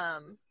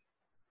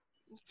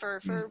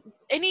 For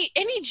any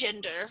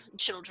gender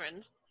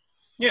children.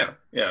 Yeah.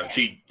 Yeah.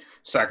 She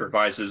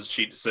sacrifices.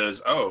 She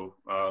says, "Oh,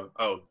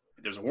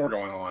 there's a war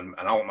going on,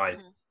 and I want my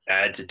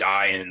dad to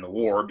die in the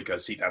war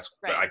because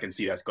Right. I can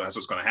see that's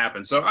what's going to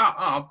happen. So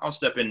I'll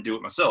step in and do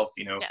it myself.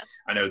 Yeah.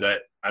 I know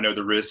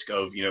the risk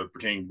of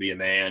pretending to be a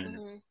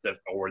man,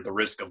 or the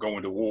risk of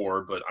going to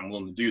war, but I'm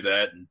willing to do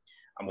that, and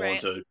I'm willing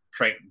to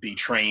be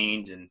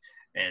trained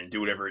and do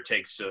whatever it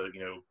takes to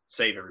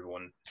save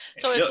everyone." And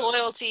So she it's does.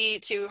 loyalty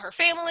to her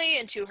family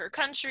and to her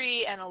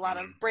country, and a lot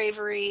of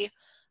bravery.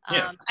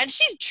 Yeah. And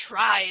she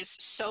tries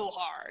so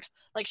hard.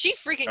 Like, she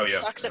freaking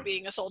sucks at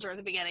being a soldier at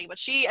the beginning, but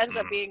she ends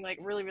up being like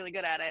really, really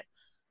good at it,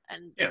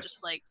 and just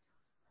like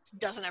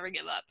doesn't ever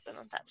give up. And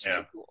that's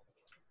really cool.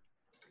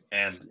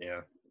 And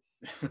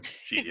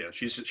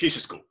she's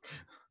just cool.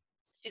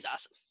 She's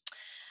awesome.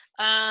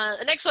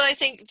 The next one I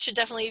think should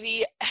definitely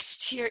be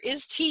S tier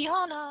is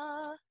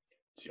Tiana.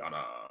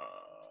 Tiana.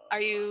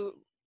 Are you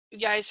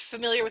guys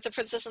familiar with The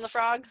Princess and the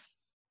Frog?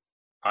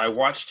 I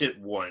watched it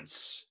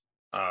once.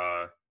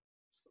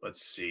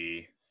 Let's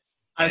see.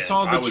 I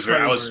saw the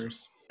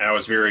trailers. I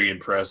was very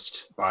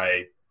impressed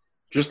by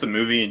just the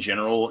movie in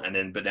general,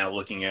 but now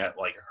looking at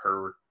like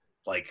her,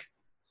 like,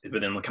 but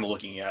then kind of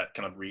looking at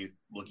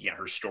looking at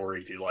her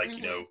story through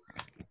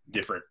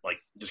different, like,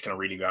 just kind of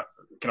reading about,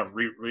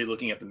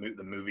 looking at the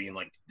movie and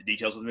like the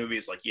details of the movie.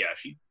 It's like, yeah,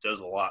 she does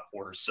a lot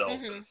for herself.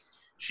 And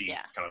she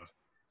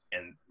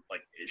and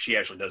like she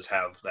actually does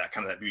have that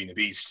kind of that Beauty and the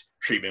Beast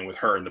treatment with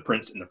her and the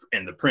prince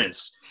and the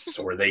prince,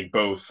 so where they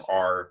both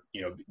are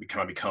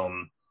kind of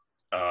become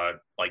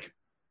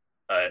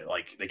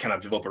like they kind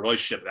of develop a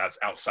relationship that's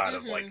outside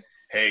of like,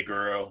 hey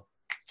girl.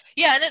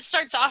 Yeah, and it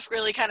starts off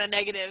really kind of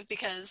negative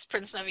because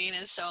Prince Naveen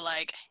is so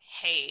like,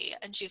 hey,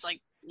 and she's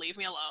like leave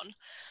me alone.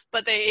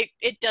 But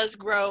it does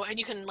grow, and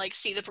you can like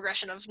see the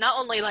progression of not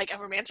only like a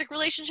romantic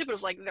relationship, but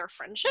of like their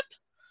friendship.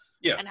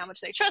 Yeah. And how much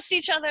they trust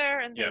each other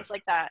and Yeah. things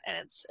like that, and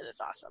it's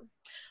awesome.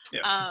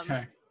 Yeah.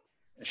 Okay.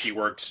 She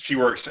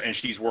works, and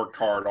she's worked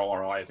hard all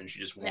her life, and she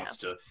just wants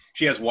to.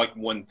 She has like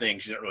one thing.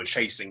 She's not really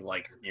chasing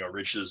like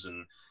riches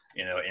and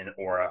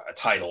or a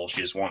title.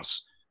 She just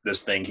wants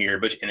this thing here,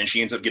 and then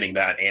she ends up getting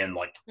that and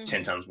like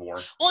 10 times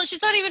more. Well, and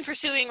she's not even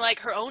pursuing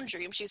like her own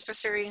dream. She's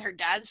pursuing her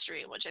dad's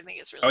dream, which I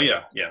think is really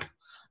cool.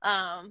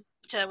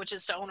 Which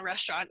is to own a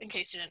restaurant, in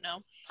case you didn't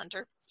know,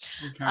 Hunter.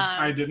 Okay,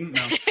 I didn't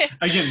know.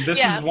 Again, this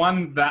is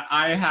one that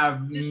I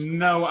have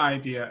no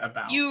idea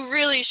about. You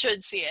really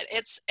should see it.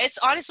 It's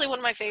honestly one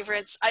of my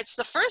favorites. It's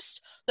the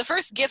first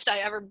gift I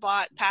ever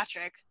bought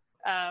Patrick,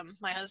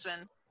 my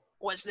husband,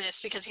 was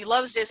this, because he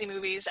loves Disney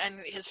movies and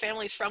his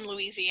family's from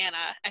Louisiana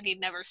and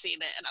he'd never seen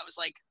it, and I was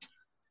like,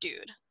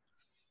 dude.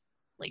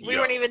 Like, we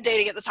weren't even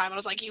dating at the time. I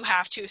was like, you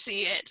have to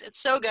see it.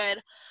 It's so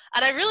good.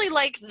 And I really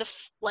like the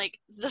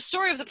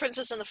story of The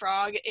Princess and the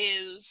Frog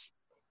is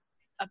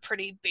a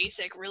pretty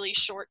basic, really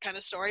short kind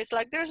of story. It's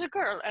like, there's a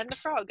girl and a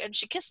frog, and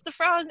she kissed the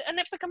frog, and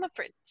it became a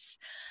prince.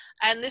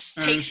 And this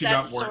takes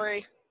that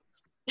story.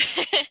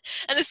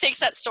 And this takes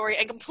that story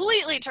and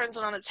completely turns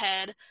it on its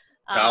head.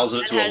 Dials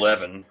it to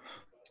 11.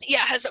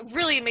 Yeah, has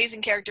really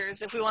amazing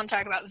characters. If we want to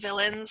talk about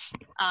villains,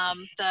 I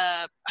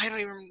don't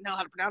even know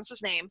how to pronounce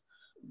his name.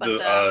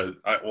 But I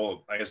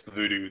guess the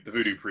voodoo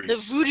priest.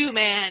 The voodoo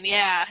man,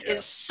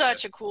 is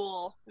such a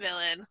cool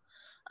villain.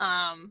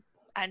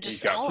 And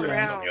just all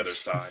around on the other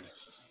side.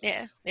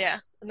 Yeah.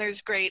 And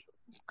there's great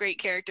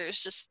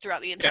characters just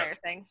throughout the entire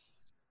thing.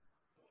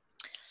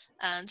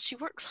 And she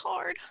works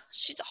hard.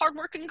 She's a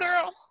hardworking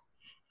girl.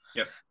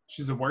 Yep.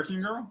 She's a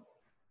working girl?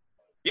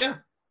 Yeah.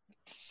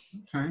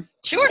 Okay.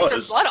 She works her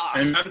butt off.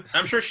 And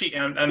I'm sure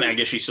I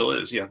guess she still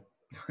is, yeah.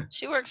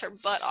 She works her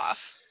butt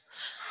off.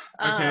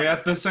 Okay,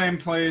 at the same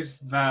place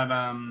that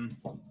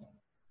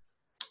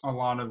a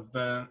lot of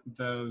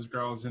those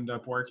girls end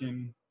up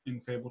working in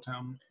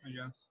Fabletown, I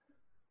guess.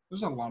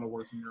 There's a lot of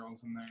working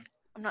girls in there.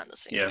 I'm not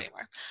listening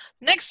anymore.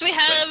 Next we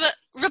have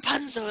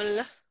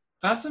Rapunzel.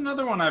 That's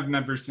another one I've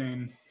never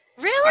seen.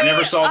 Really? I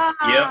never saw.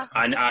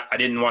 I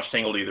didn't watch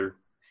Tangled either.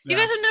 You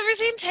guys have never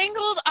seen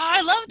Tangled?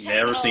 I love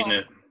Tangled. Never seen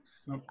it.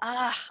 Nope.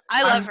 I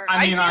love her.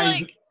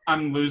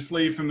 I'm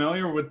loosely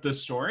familiar with the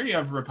story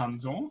of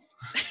Rapunzel.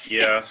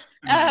 Yeah.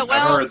 Well,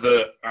 I've heard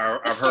the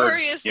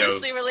story is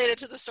loosely related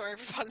to the story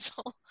of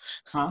Rapunzel.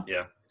 Huh?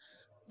 Yeah.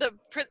 The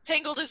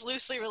Tangled is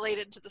loosely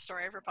related to the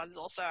story of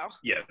Rapunzel, so.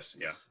 Yes,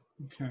 yeah.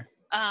 Okay.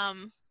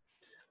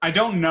 I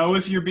don't know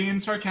if you're being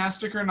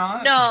sarcastic or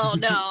not. No,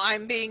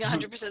 I'm being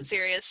 100%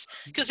 serious.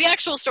 Because the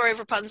actual story of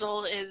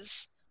Rapunzel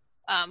is,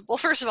 well,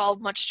 first of all,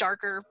 much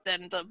darker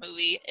than the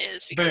movie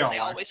is, because they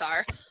always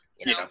are.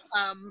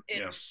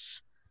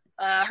 It's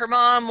her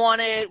mom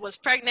was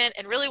pregnant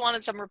and really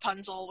wanted some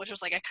Rapunzel, which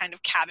was like a kind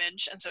of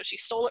cabbage, and so she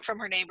stole it from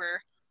her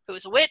neighbor, who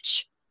was a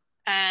witch,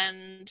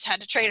 and had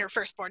to trade her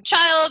firstborn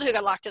child, who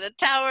got locked in a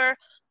tower.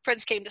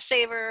 Prince came to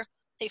save her.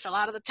 He fell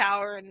out of the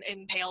tower and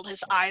impaled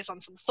his eyes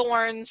on some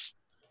thorns.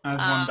 As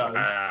one does.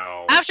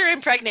 After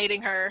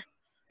impregnating her.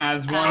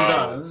 As one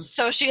does.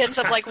 So she ends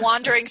up like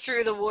wandering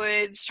through the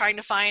woods trying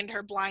to find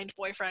her blind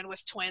boyfriend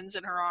with twins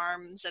in her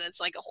arms, and it's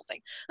like a whole thing.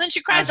 And then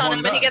she cries on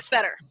him and he gets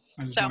better.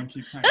 So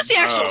that's the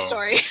actual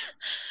story.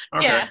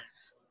 Okay. Yeah.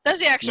 That's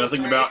the actual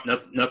story.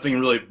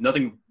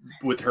 Nothing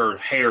with her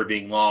hair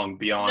being long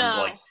beyond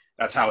like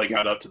that's how he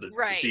got up to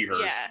see her.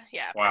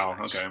 Yeah. Wow,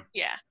 okay.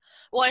 Yeah.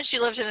 Well, and she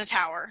lived in a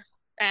tower.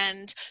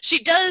 And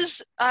she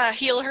does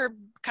heal her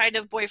kind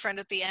of boyfriend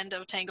at the end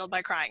of Tangled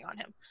by crying on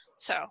him.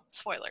 So,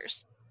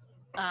 spoilers.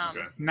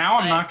 Okay. Now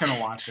I'm not going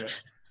to watch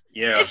it.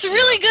 Yeah. It's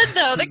really good,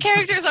 though. The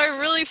characters are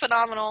really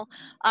phenomenal.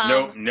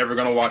 Nope, never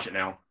going to watch it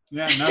now.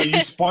 Yeah, no, you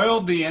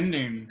spoiled the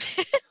ending.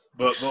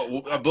 But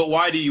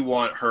why do you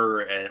want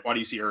her, and why do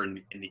you see her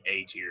in the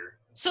A tier?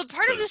 So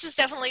part of this is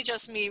definitely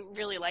just me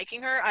really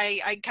liking her.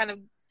 I kind of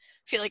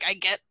feel like I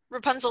get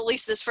Rapunzel, at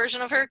least this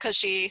version of her, because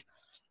she...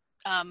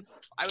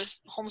 I was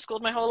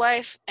homeschooled my whole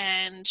life,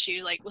 and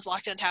she like was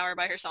locked in a tower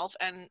by herself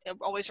and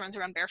always runs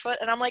around barefoot,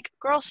 and I'm like,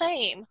 girl,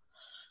 same.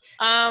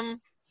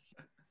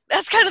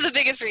 That's kind of the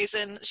biggest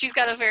reason. She's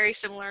got a very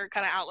similar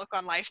kind of outlook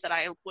on life that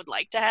I would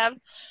like to have.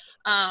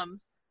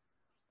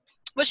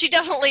 But she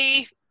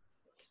definitely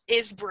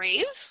is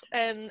brave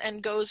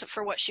and goes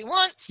for what she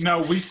wants.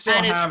 No, we still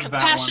and have is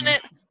compassionate.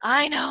 that one.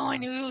 I know, I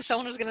knew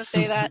someone was gonna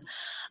say that.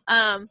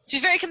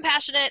 She's very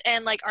compassionate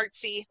and like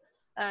artsy.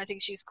 I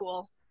think she's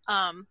cool.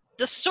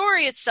 The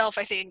story itself,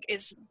 I think,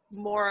 is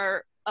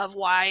more of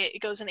why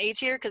it goes in A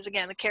tier, because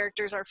again, the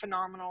characters are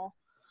phenomenal.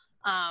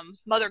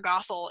 Mother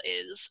Gothel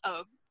is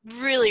a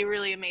really,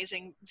 really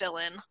amazing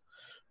villain.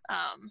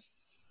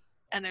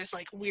 And there's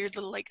like weird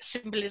little like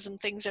symbolism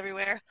things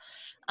everywhere.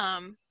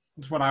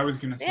 That's what I was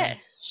gonna say. Yeah,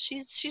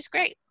 she's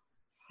great.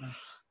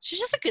 She's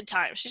just a good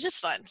time. She's just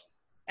fun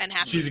and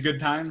happy. She's a good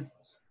time.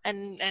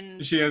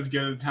 And she has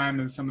good time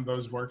as some of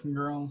those working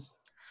girls.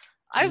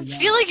 I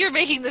feel like you're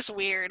making this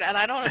weird, and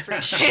I don't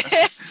appreciate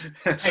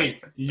it.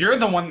 Hey, you're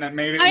the one that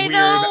made it I weird.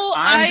 know,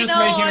 I'm I just know,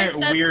 making I it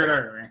said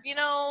weirder.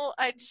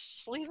 I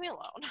just leave me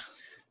alone.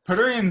 Put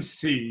her in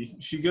C.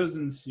 She goes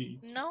in C.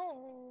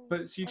 No.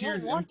 But C I tier don't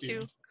is want empty.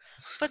 to.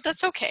 But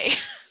that's okay.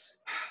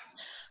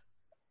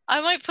 I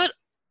might put,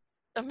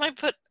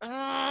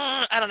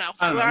 I don't know.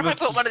 I might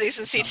put one of these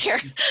in C tier.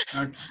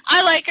 Okay.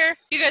 I like her.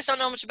 You guys don't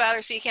know much about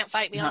her, so you can't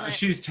fight me on it.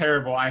 She's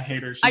terrible. I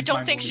hate her. She's I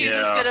don't think she's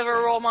as good of a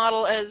role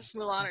model as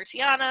Mulan or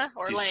Tiana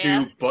or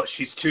Leia.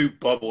 She's too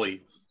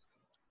bubbly.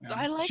 Yeah.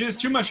 I like she has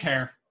that. too much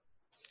hair.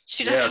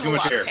 She does have too a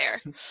much lot hair. of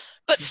hair.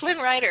 But Flynn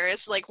Rider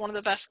is like one of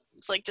the best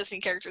like Disney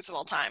characters of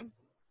all time.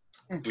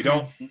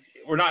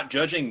 We're not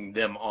judging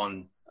them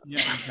on. Yeah,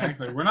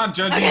 exactly. We're not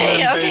judging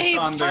them based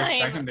on their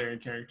secondary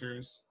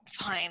characters.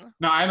 Fine.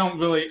 No, I don't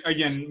really.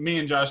 Again, me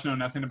and Josh know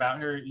nothing about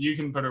her. You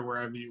can put her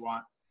wherever you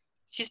want.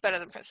 She's better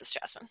than Princess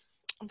Jasmine.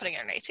 I'm putting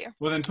her in A tier.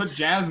 Well, then put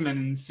Jasmine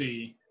in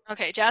C.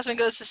 Okay, Jasmine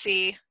goes to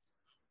C.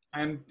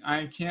 And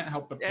I can't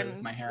help but play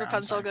with my hair.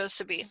 Rapunzel goes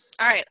to B.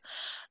 All right.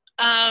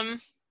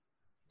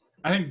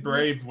 I think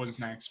Brave was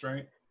next,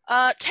 right?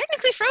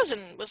 Technically Frozen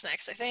was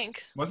next, I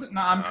think. Was it?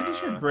 No, I'm pretty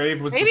sure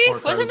Brave was maybe? before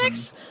Was Frozen. it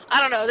next?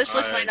 I don't know. This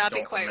list might not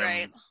be quite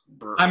right.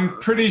 I'm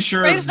pretty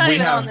sure Brave's not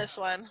even on this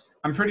one.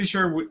 I'm pretty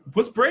sure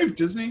was Brave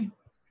Disney?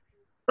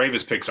 Brave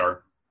is Pixar.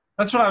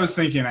 That's what I was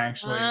thinking,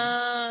 actually.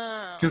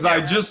 Because I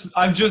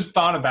just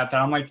thought about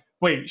that. I'm like,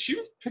 wait, she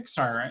was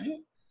Pixar, right?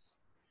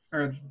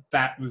 Or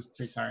that was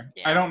Pixar.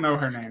 Yeah. I don't know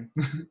her name.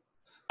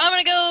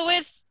 I'm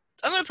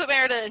gonna put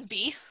Merida in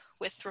B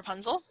with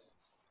Rapunzel.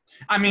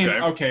 I mean,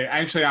 okay.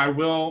 Actually, I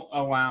will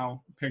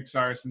allow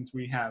Pixar since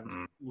we have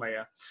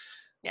Leia.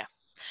 Yeah.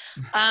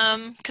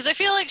 Because I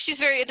feel like she's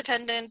very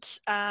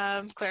independent,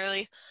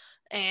 clearly,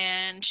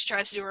 and she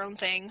tries to do her own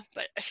thing.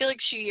 But I feel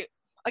like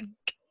I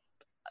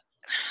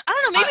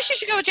don't know. Maybe she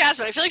should go with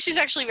Jasmine. I feel like she's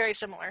actually very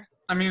similar.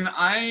 I mean,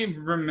 I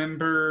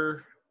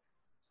remember,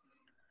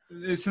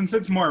 since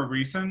it's more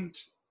recent,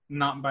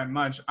 not by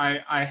much,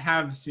 I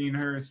have seen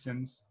her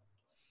since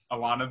a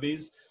lot of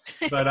these.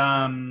 But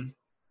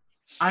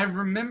I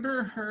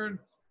remember her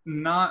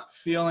not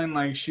feeling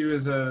like she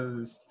was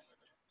as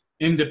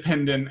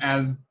independent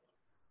as,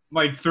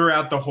 like,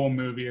 throughout the whole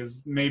movie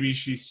as maybe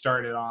she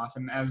started off,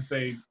 and as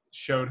they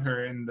showed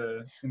her in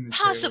the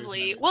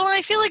possibly. Well,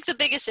 I feel like the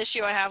biggest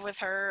issue I have with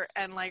her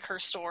and like her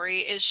story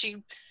is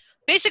she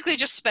basically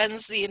just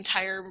spends the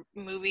entire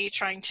movie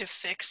trying to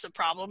fix the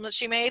problem that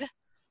she made.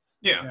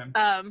 Yeah.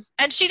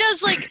 And she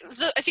does like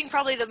I think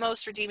probably the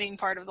most redeeming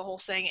part of the whole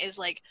thing is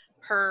like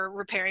her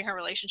repairing her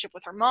relationship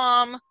with her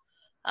mom.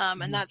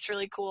 And that's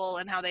really cool,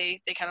 and how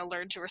they kind of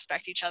learn to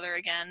respect each other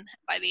again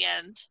by the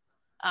end.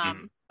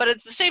 But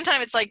at the same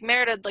time, it's like,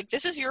 Merida, like,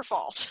 this is your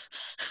fault.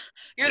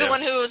 You're the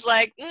one who was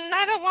like,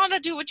 I don't want to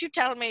do what you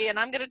tell me, and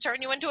I'm going to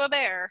turn you into a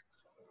bear.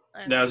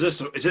 And now, is this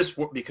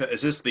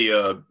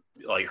the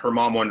like her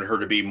mom wanted her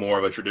to be more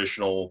of a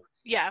traditional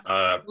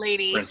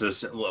lady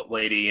princess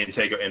lady and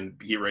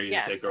get ready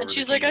to take over? And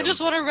she's like, I just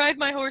want to ride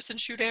my horse and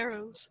shoot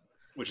arrows.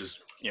 Which is,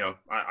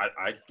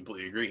 I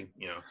completely agree.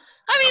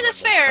 I mean,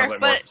 that's fair,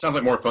 but sounds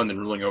like more fun than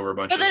ruling over a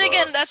bunch. But then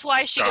again, that's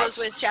why she gods.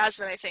 goes with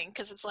Jasmine, I think,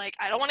 because it's like,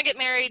 I don't want to get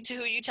married to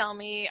who you tell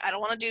me. I don't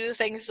want to do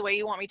things the way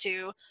you want me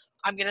to.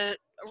 I'm gonna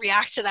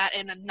react to that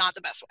in not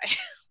the best way.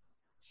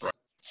 Right.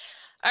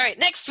 All right,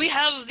 next we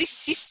have the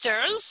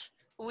sisters.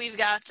 We've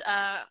got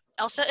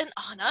Elsa and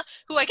Anna,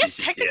 who I guess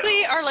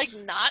technically are like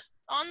not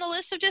on the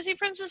list of Disney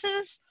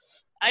princesses.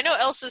 I know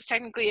Elsa's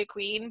technically a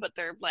queen, but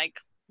they're like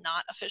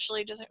not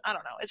officially Disney. I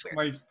don't know. It's weird.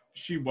 Like,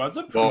 she was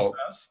a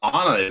princess. Well,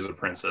 Anna is a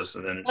princess,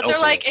 and then but Elsa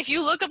they're like, if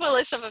you look up a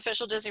list of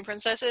official Disney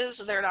princesses,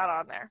 they're not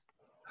on there.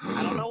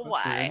 I don't know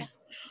why.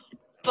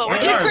 But we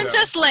did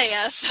Princess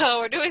Leia, so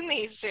we're doing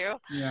these two.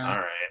 Yeah. All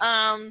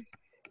right.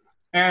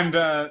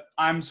 And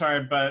I'm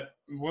sorry, but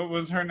what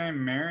was her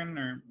name? Marin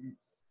or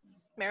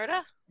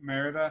Merida?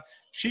 Merida.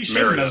 She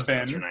shouldn't have been.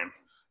 That's her name.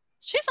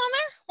 She's on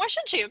there. Why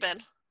shouldn't she have been?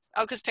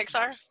 Oh, because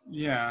Pixar.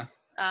 Yeah.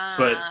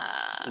 But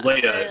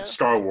Leia,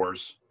 Star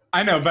Wars.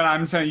 I know, but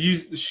I'm saying you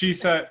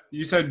said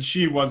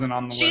she wasn't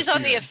on the list. She's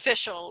on the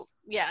official.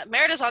 Yeah,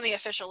 Merida's on the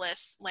official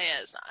list.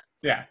 Leia is not.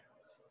 Yeah.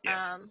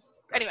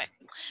 Anyway,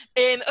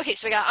 okay,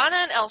 so we got Anna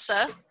and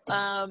Elsa.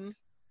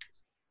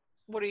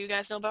 What do you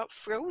guys know about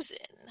Frozen?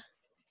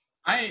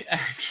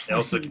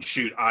 Elsa can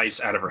shoot ice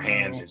out of her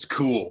hands. It's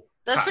cool.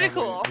 That's pretty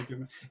cool.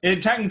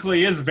 It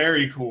technically is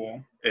very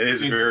cool. It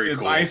is very cool.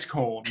 It's ice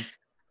cold.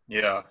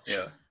 Yeah.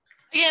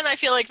 Again, I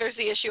feel like there's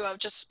the issue of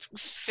just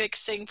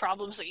fixing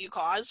problems that you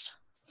caused.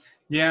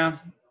 Yeah.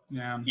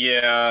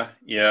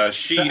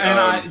 She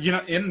and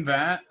in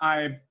that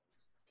I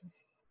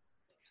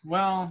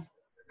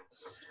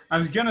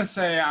was gonna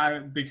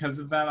say because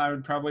of that I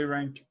would probably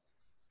rank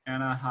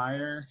Anna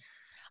higher.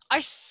 I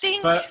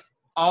think, but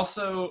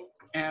also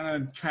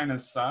Anna kind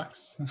of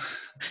sucks.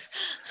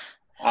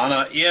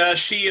 Anna,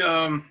 she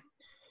kind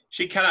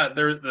of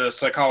the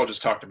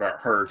psychologist talked about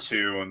her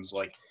too, and was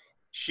like,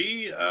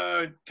 she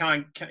was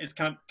kind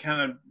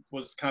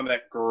of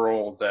that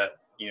girl that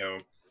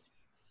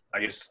I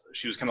guess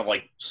she was kind of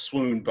like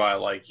swooned by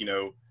like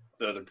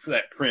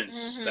that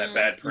prince, that Mhm.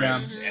 bad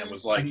prince, Mhm. and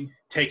was like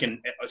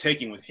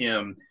taking with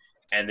him,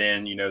 and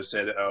then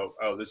said,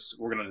 this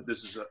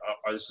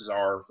this is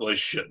our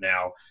relationship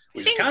now,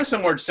 which is think- kind of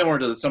similar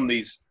to some of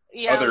these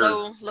Yeah, other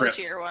low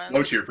tier ones.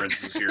 low tier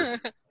princesses here.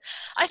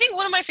 I think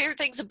one of my favorite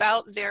things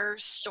about their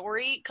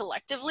story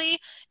collectively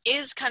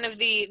is kind of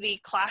the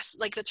class,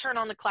 like the turn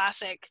on the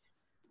classic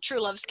true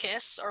love's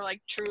kiss, or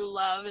like true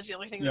love is the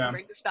only thing that Yeah. can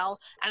break the spell,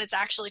 and it's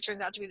actually turns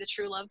out to be the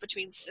true love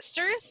between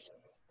sisters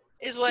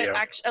is what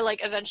Yeah.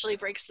 like eventually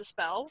breaks the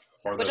spell,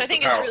 Or which the I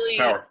think power, is really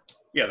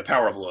the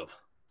power of love.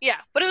 Yeah,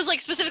 but it was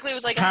like specifically it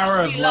was like it Power has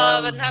to of be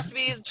love love. and it has to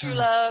be true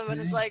love, and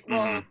it's like,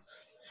 well, Mhm.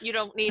 you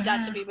don't need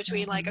that to be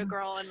between like a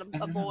girl and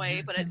a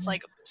boy, but it's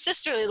like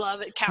sisterly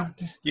love, it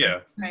counts,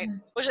 Yeah. right?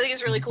 Which I think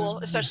is really cool,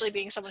 especially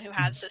being someone who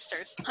has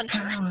sisters. Hunter,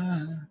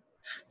 Power.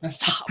 That's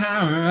the Stop.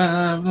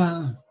 power of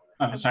love.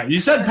 Oh, sorry. You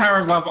said power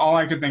of love. All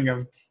I could think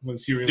of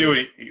was Huey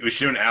Lewis. We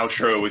should do an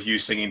outro with you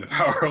singing the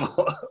power of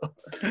love.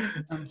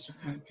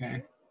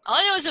 Okay. all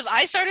I know is if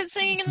I started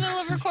singing in the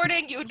middle of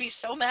recording, you would be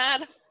so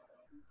mad.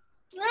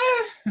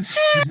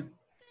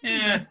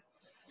 Yeah.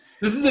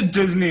 This is a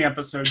Disney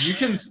episode. You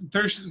can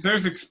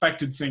there's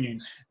expected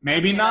singing.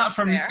 Maybe Okay, not that's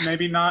from fair.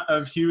 maybe not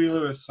of Huey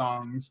Lewis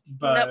songs,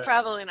 but No,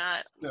 probably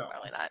not. no.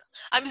 Probably not.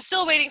 I'm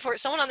still waiting for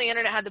someone on the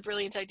internet had the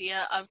brilliant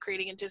idea of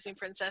creating a Disney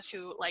princess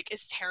who like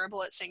is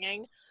terrible at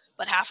singing,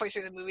 but halfway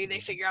through the movie they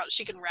figure out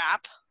she can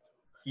rap.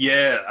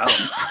 Yeah.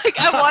 Like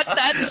I want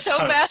that so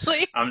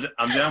badly. I'm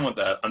down with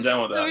that. I'm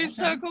down with That would that. be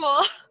so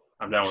cool.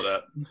 I'm down with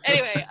that.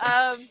 Anyway,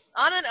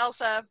 Anna and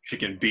Elsa. She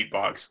can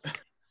beatbox.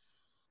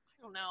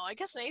 I don't know. I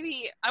guess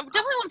maybe I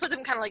definitely want to put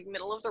them kind of like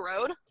middle of the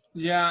road.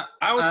 Yeah.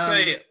 I would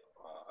say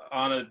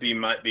Anna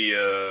might be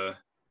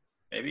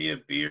maybe a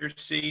B or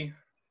C.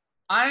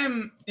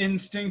 I'm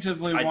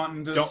instinctively I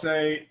wanting to don't-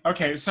 say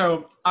okay,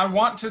 so I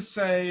want to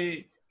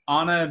say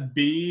Anna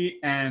B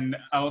and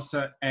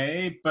Elsa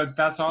A, but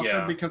that's also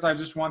Yeah. because I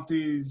just want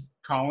these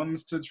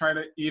columns to try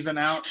to even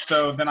out.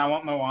 So then I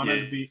want Moana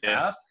to be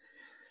Yeah. F.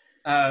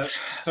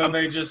 So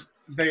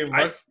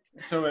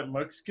so it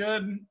looks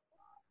good.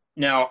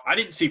 Now, I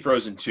didn't see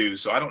Frozen 2,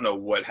 so I don't know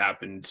what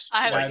happened.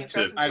 I haven't Yeah, seen to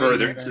Frozen I 2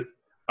 didn't further.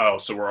 either.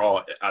 So we're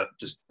all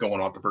just going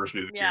off the first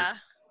movie. Yeah.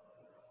 Here.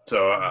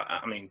 So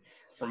I mean,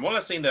 from what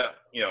I've seen, that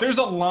There's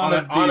a lot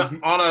of these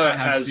Anna that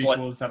have has like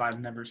sequels that I've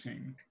never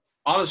seen.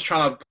 Anna's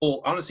trying to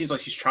pull. Anna seems like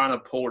she's trying to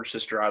pull her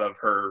sister out of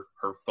her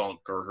funk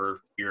or her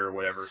fear or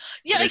whatever.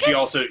 Yeah, And I then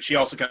guess. she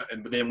also kind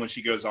of, but then when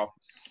she goes off,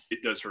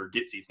 it does her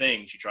ditzy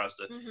thing. She tries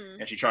to Mhm.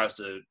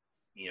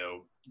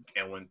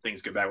 and when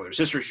things go bad with her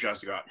sister, she tries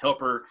to go out and help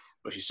her,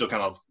 but she's still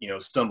kind of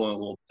stumbling a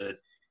little bit.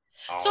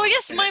 So I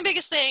guess and my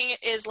biggest thing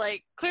is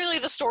like clearly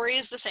the story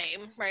is the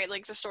same, right?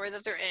 Like the story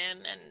that they're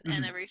in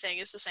and Mhm. everything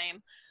is the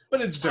same.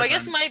 But it's So I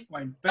different. guess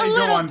like a they go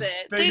little on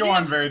bit. they They go do on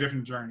have- very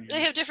different journeys.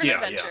 they have different yeah,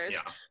 adventures.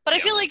 yeah. But I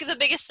Yeah. feel like the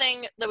biggest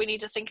thing that we need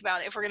to think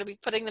about if we're going to be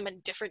putting them in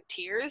different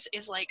tiers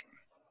is like,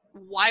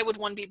 why would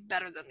one be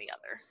better than the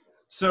other?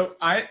 So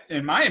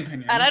in my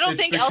opinion, And I don't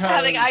it's think Elsa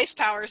having because- ice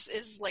powers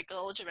is like a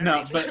legitimate No,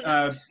 reason.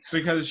 but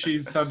because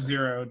she's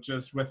Sub-Zero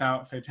just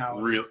without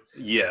fatalities. Real,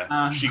 yeah.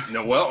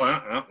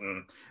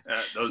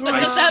 Those But Well,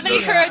 does that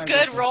make yeah, her I a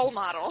guess good so. role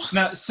model?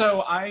 No,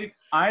 so I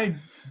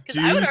Because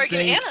I would do argue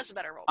think- Anna's a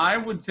better role I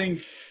model. would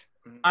think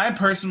I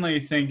personally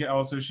think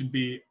Elsa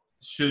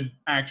should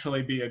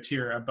actually be a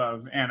tier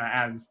above Anna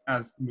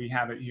as we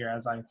have it here,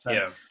 as I said.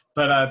 Yeah.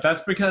 But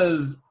that's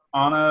because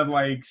Anna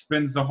like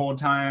spends the whole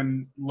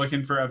time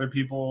looking for other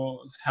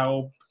people's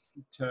help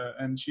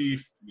and she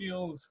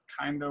feels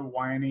kind of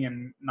whiny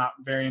and not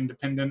very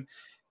independent.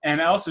 And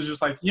Elsa's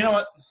just like, you know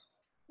what?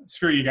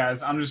 Screw you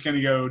guys. I'm just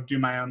gonna go do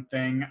my own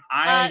thing.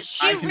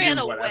 She I can ran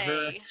do whatever.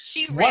 away.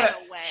 She ran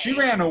away. She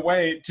ran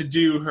away to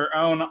do her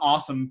own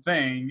awesome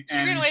thing. She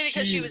ran and away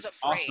because she she's was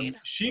afraid.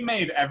 Awesome. She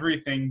made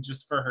everything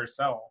just for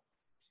herself.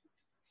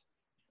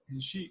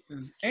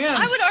 And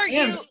I would argue-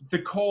 and the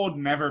cold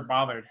never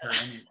bothered her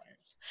anyway.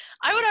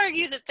 I would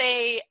argue that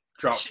they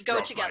should go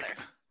drop together.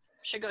 mic.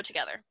 Should go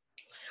together.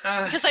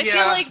 Because Because I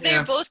feel like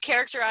they're both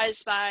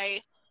characterized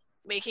by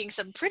making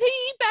some pretty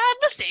bad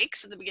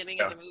mistakes at the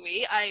beginning of the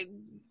movie.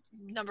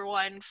 Number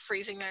one,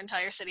 freezing their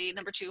entire city.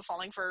 Number two,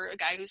 falling for a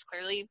guy who's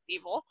clearly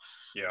evil.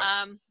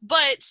 Yeah.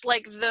 But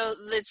like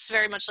it's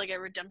very much like a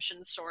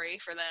redemption story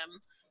for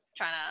them,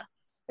 trying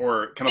to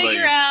Or kind of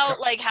figure out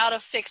like how to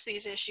fix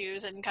these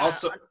issues and kind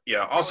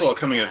also a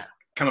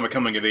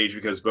coming of age,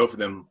 because both of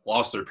them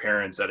lost their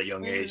parents at a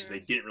young age. They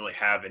didn't really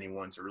have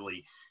anyone to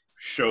really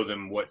show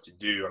them what to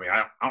do. I mean,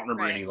 I don't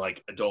remember any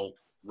like adult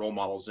role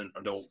models and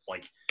adult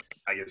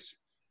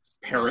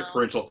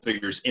parental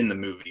figures in the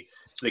movie.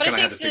 So they But I kind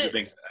of had to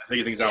think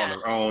figure things out on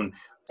their own,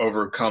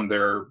 overcome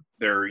their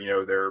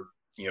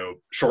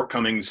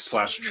shortcomings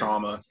 /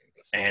 trauma,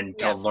 and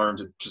kind of learn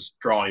to just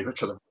draw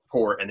each other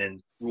forward and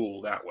then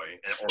rule that way.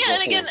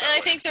 And I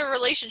think their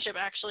relationship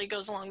actually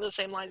goes along those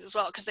same lines as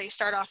well, because they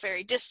start off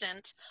very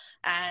distant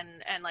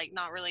and like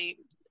not really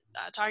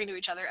talking to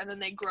each other, and then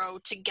they grow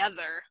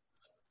together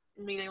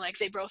meaning like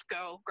they both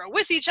grow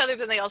with each other,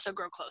 then they also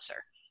grow closer.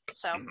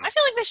 So Mhm. I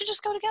feel like they should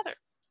just go together.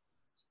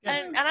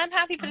 Yeah. And I'm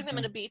happy putting them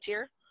in a B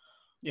tier.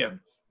 Yeah,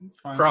 It's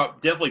fine.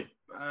 definitely.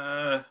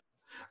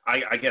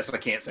 I guess I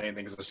can't say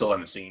anything because I still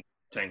haven't seen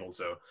Tangled.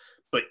 So,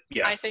 but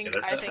yeah, I think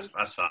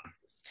that's fine.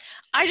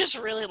 I just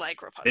really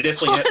like Rapunzel.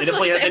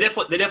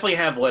 They definitely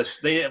have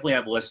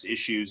less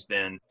issues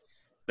than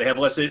they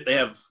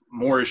have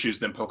more issues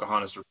than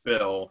Pocahontas or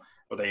Belle,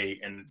 but they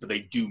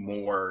do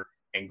more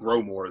and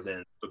grow more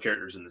than the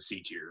characters in the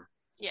C tier.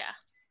 Yeah.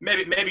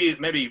 Maybe Meredith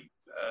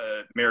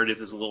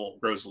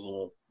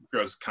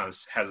grows kind of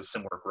has a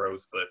similar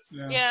growth, but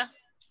Yeah.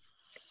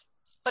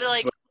 But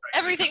like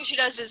everything she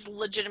does is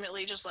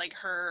legitimately just like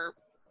her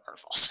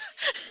fault.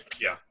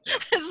 Yeah.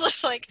 It's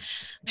just like,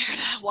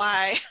 Meredith,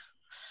 why?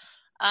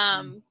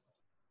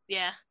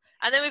 Yeah.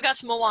 And then we've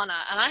got Moana,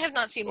 and I have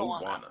not seen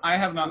Moana. I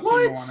have not seen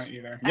What? Moana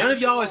either. None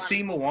of y'all have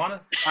seen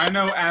Moana? I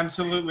know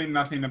absolutely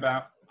nothing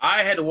about.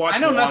 I had to watch. I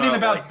know Moana, nothing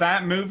about like,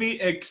 that movie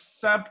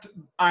except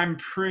I'm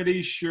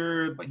pretty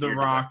sure What The year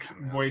did that Rock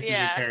come out? voices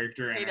Yeah, a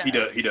character in he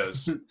it. He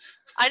does.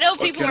 I know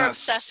What people can are I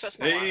obsessed with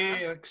say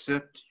Moana.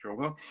 except you're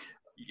welcome.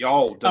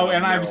 Y'all don't Oh,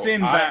 and I've know. seen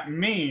that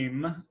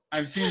meme.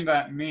 I've seen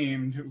that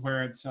meme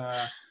where it's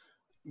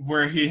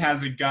where he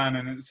has a gun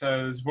and it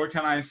says, "What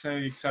can I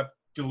say except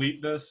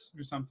delete this?"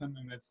 or something,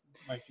 and it's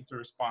like it's a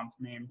response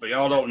meme. But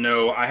y'all don't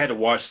know. I had to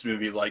watch this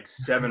movie like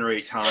 7 or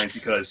 8 times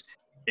because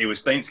it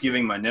was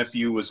Thanksgiving. My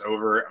nephew was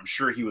over. I'm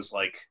sure he was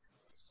like,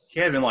 he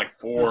had been like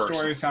 4 The or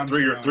story sounds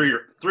three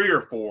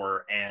or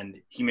 4,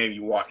 and he made me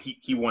watch.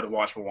 He wanted to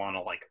watch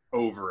Moana like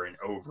over and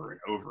over and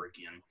over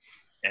again,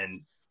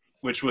 and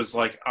which was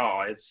like,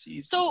 oh,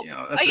 So,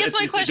 that's, I guess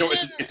my question-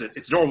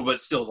 it's adorable,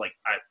 but still, like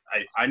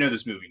I know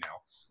this movie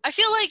now. I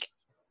feel like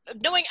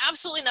knowing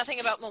absolutely nothing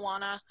about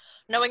Moana,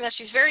 knowing that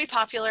she's very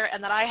popular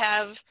and that I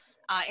have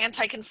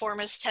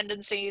anti-conformist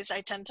tendencies,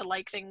 I tend to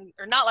like things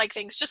or not like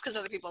things just because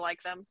other people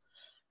like them.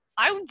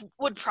 I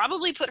would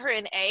probably put her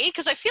in A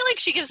because I feel like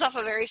she gives off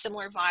a very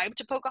similar vibe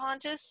to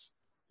Pocahontas.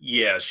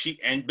 Yeah,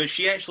 but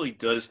she actually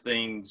does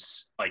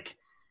things like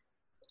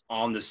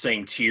on the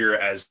same tier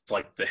as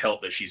like the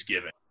help that she's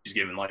given. She's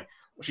given like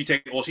she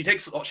gets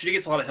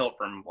a lot of help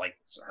from like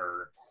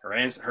her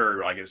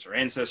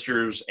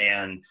ancestors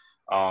and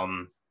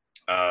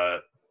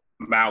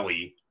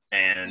Maui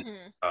and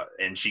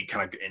she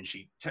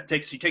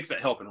takes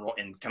that help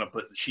and kind of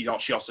she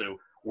also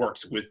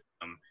works with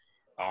them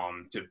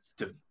to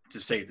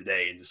save the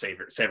day and to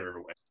save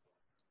everyone.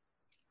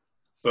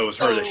 But it was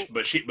her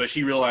that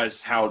she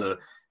realized how to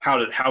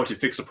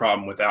fix a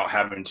problem without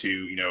having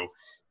to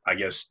I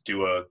guess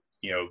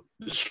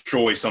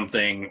destroy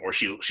something, or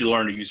she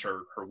learned to use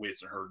her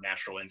wits and her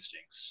natural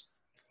instincts.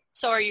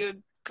 So are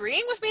you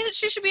agreeing with me that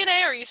she should be an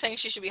A, or are you saying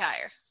she should be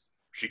higher?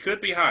 She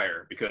could be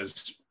higher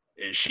because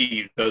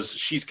she does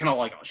kind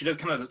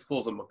of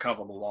pulls a kind of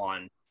a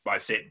Mulan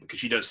because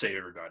she does save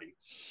everybody.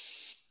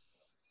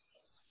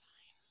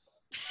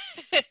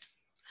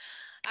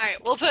 All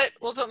right, we'll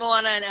put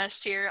Moana in S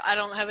tier. I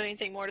don't have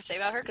anything more to say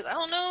about her because I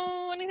don't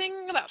know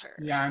anything about her.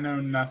 Yeah, I know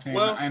nothing.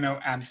 Well, I know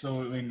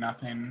absolutely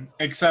nothing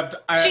except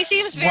she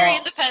seems very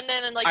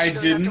independent and like she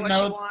goes after what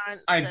she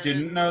wants. I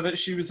didn't know that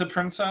she was a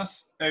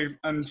princess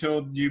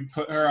until you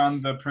put her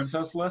on the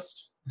princess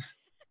list.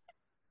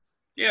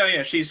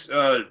 Yeah, she's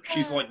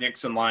like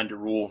next in line to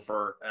rule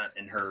for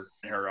in her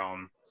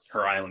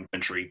island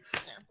country.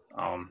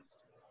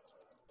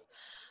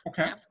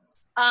 Okay.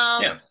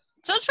 Yeah.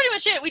 So that's pretty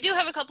much it. We do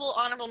have a couple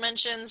honorable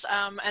mentions,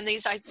 and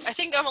these I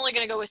think I'm only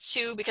going to go with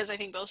 2 because I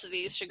think both of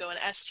these should go in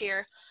S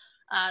tier.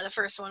 The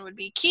first one would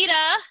be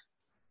Kida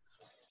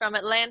from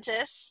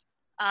Atlantis.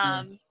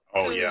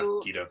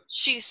 Kida.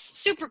 She's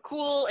super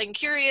cool and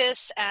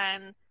curious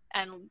and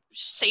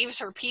saves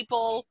her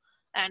people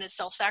and is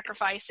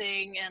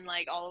self-sacrificing and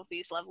like all of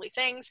these lovely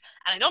things.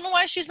 And I don't know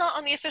why she's not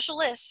on the official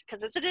list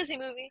because it's a Disney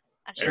movie.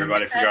 And she's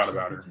Everybody forgot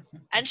about her.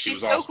 And she's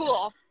so awesome.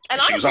 cool.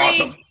 And she honestly,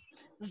 was awesome.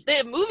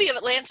 The movie of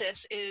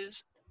Atlantis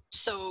is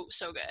so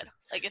good.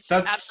 Like it's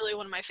absolutely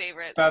one of my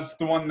favorites. That's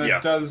the one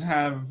that does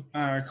have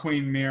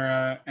Queen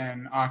Mira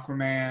and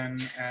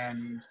Aquaman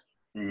and.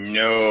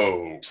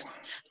 No.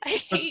 I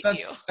hate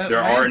you. There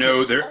are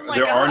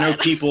no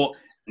people.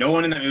 No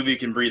one in that movie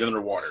can breathe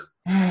underwater.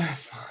 Fine.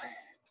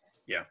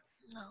 Yeah.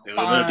 No. They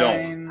live in a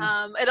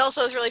dome. It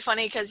also is really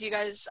funny because you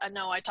guys, I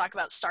know I talk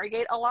about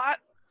Stargate a lot.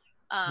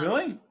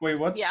 Really? Wait,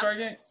 what's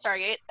Stargate?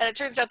 Stargate. And it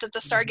turns out that the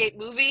Stargate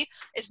movie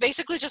is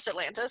basically just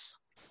Atlantis.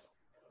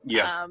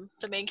 Yeah.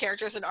 The main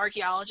character is an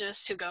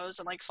archaeologist who goes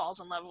and like falls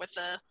in love with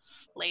the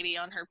lady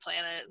on her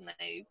planet,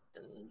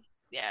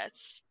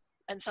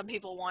 and some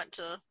people want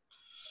to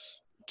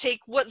take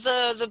what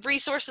the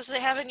resources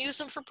they have and use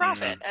them for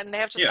profit, and they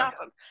have to stop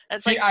them. And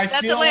it's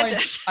that's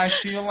Atlantis. I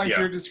feel like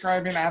you're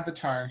describing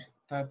Avatar.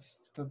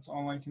 That's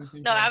all I can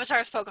think. No, of. Avatar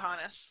is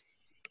Pocahontas.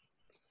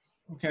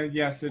 Okay,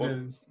 yes, it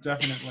is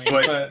definitely.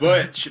 But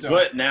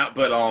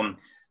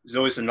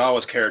Zoe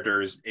Saldana's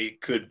character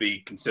it could be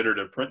considered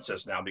a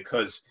princess now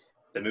because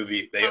The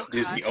movie, Oh,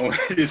 Disney God. owned.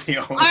 Disney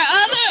owned. Our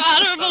other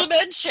honorable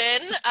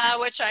mention,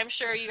 which I'm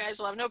sure you guys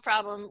will have no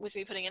problem with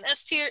me putting in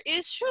S tier,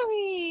 is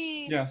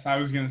Shuri. Yes, I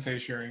was gonna say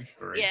Shuri.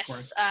 Shuri.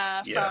 Yes,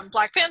 Yeah. from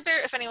Black Panther.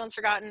 If anyone's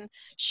forgotten,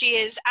 she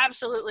is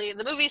absolutely.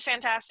 The movie's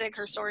fantastic.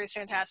 Her story is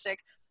fantastic,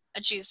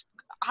 and she's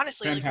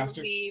honestly like one of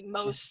Fantastic. the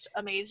most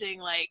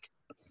amazing like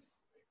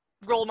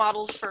role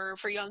models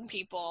for young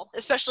people,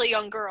 especially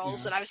young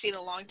girls, Yeah. that I've seen in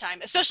a long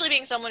time. Especially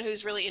being someone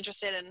who's really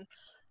interested in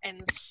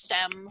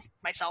STEM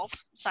myself,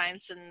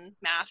 science and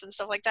math and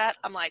stuff like that.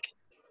 I'm like,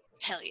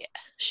 hell yeah,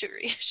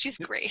 Shuri. She's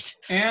great.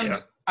 And Yeah.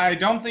 I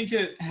don't think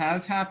it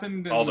has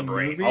happened in All the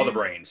movie. all the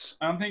brains.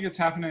 I don't think it's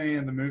happened in any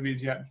of the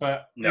movies yet,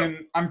 but No.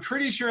 I'm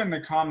pretty sure in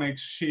the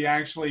comics she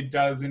actually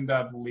does end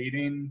up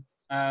leading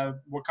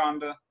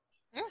Wakanda.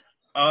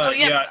 Oh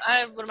yeah, Yeah,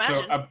 I would So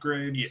imagine.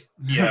 upgrades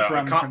Yeah,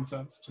 from a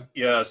princess to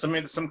yeah.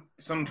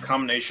 Some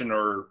combination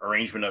or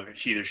arrangement of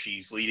either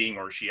she's leading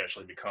or she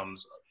actually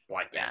becomes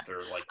Black Yeah.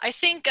 Panther. Like, I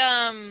think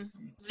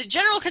the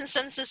general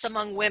consensus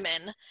among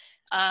women,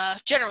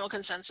 general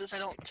consensus, I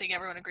don't think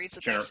everyone agrees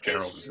with general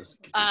this, is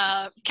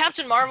consensus.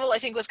 Captain Marvel, I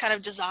think, was kind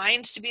of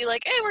designed to be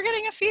like, hey, we're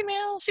getting a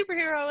female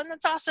superhero and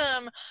that's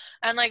awesome,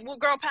 and like, we'll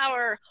girl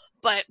power.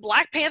 But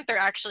Black Panther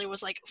actually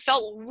was like,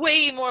 felt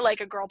way more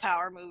like a girl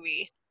power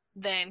movie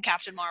than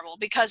Captain Marvel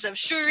because of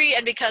Shuri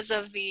and because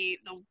of the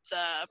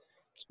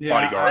yeah,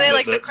 Bodyguard. Are they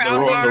like the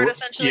Crown Guard,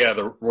 essentially? Yeah,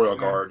 the Royal Yeah.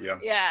 Guard. Yeah.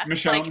 yeah,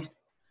 Michonne. like,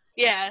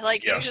 yeah,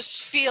 like Yeah. you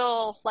just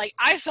feel like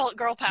I felt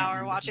girl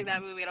power watching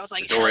that movie, and I was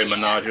like, The Dora hell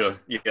yeah. Milaje.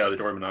 Yeah, the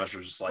Dora Milaje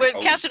was just like. With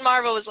oh, Captain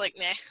Marvel was like,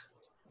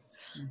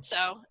 nah.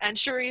 So, and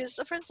Shuri is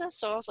a princess,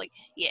 so I was like,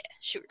 yeah,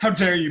 Shuri. How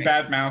dare she's you great.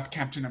 badmouth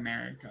Captain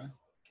America?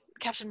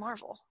 Captain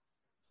Marvel.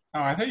 Oh,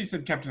 I thought you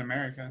said Captain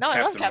America. No,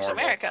 I love Captain Captain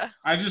Marvel. America.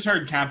 I just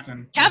heard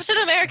Captain. Captain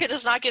America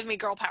does not give me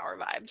girl power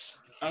vibes.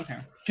 Okay.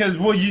 Because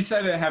you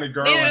said it had a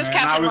girl Neither in does it, and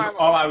Captain Marvel.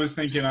 all I was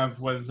thinking of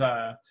was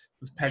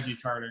Peggy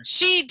Carter.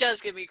 She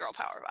does give me girl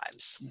power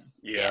vibes.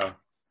 Yeah.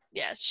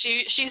 Yeah,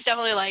 she's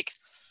definitely like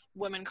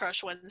Women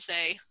Crush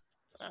Wednesday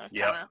kind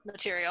Yep. of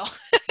material.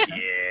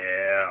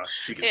 Yeah.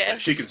 She can. Yeah, Stay.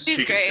 She can. she's She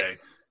can great. stay.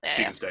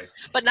 She Yeah, can stay.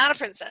 but not a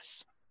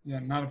princess. Yeah,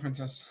 not a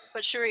princess.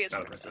 But Shuri is a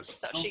Not a princess,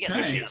 princess. so she gets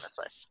Okay. to be on this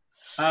list.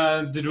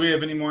 Did we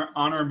have any more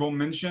honorable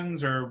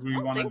mentions, or we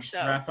don't want think to so.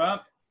 wrap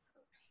up?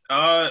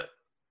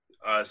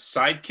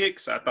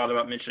 Sidekicks. I thought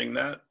about mentioning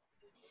that.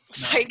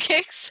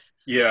 Sidekicks?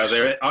 Yeah,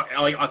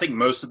 I think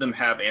most of them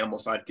have animal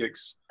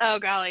sidekicks. Oh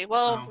golly.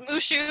 Well, Oh.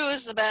 Mushu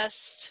is the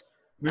best.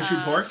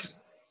 Mushu Pork?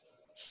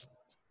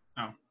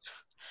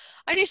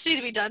 I just need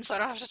to be done so I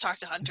don't have to talk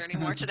to Hunter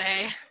anymore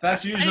today.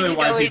 That's need usually to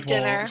why go eat people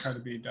dinner. try to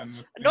be done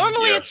with things.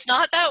 Normally Yeah. it's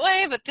not that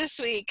way, but this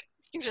week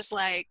you're just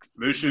like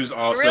Mushu's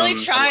awesome. really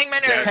trying my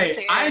nerves.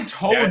 Hey, I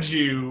told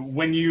you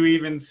when you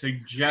even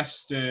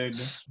suggested I'm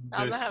this not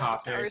having this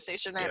topic.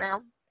 conversation right Yeah.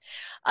 now.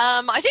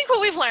 I think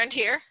what we've learned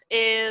here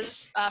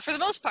is, for the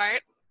most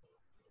part,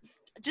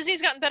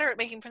 Disney's gotten better at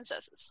making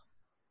princesses.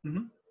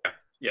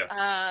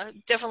 Yeah.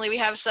 Definitely we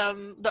have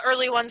the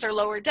early ones are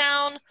lower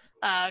down,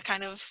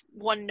 kind of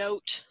one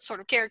note sort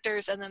of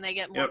characters, and then they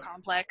get more Yep.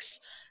 complex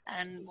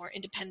and more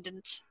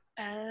independent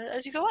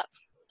as you go up.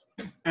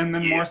 And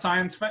then Yeah. more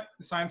science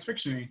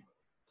fiction-y.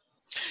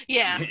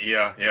 Yeah,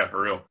 Yeah,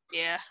 for real.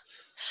 yeah.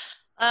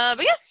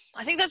 But yeah,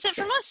 I think that's it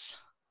from us.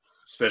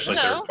 Especially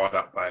if So- they're bought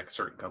out by a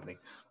certain company.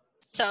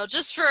 So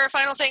just for our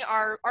final thing,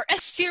 our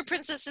S tier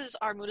princesses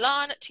are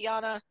Mulan,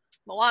 Tiana,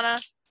 Moana,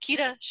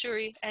 Kira,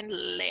 Shuri, and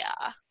Leia.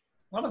 A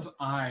lot of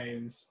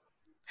eyes.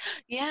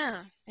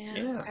 Yeah,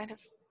 Yeah. kind of.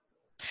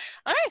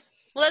 All right,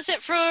 well that's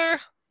it for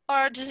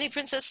our Disney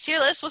princess tier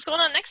list. What's going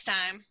on next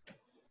time?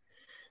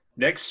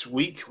 Next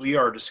week, we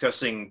are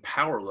discussing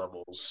power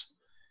levels.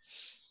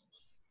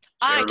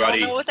 I don't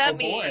Everybody- know what that Oh,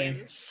 boy.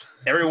 means.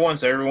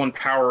 Everyone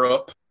power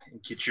up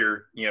and get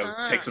your,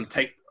 Ah.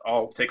 take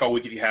all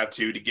week if you have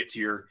to get to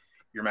your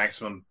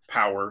maximum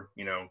power.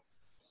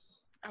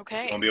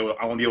 Okay. I want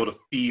to be able to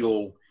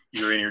feel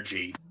your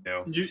energy.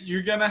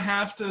 You're going to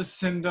have to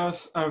send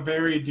us a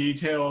very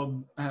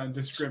detailed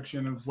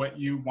description of what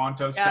you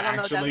want us Yeah, I to don't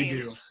know what that actually do.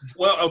 means.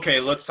 Well, okay,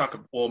 let's talk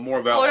more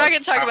about. We're not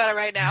going to talk about it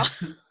right now.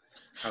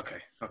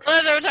 Okay. We're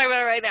not talking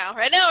about it right now.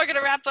 Right now, we're going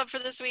to wrap up for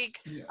this week.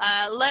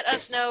 Yeah. Let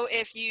us know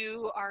if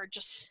you are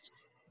just.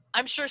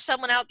 I'm sure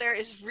someone out there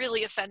is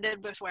really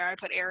offended with where I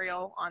put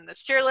Ariel on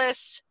this tier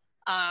list.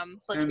 Let's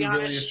And be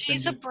really honest,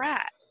 she's a offended.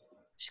 brat.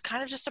 She's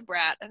kind of just a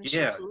brat, and she's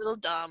Yeah. a little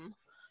dumb.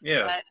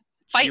 Yeah. But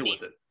fight Deal me.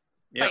 with it.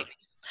 Yeah. Fight me.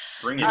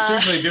 Bring You it.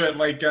 seriously do it.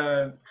 Like,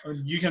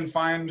 you can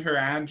find her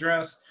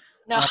address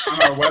No. on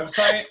our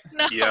website,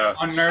 No. Yeah.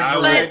 on I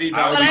will-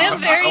 nerdvariety.com. But I am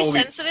very I will be-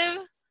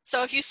 sensitive,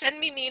 so if you send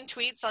me mean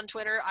tweets on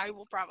Twitter, I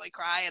will probably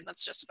cry, and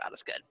that's just about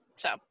as good.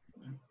 So,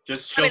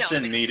 Just I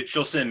mean,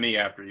 she'll send me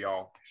after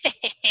y'all.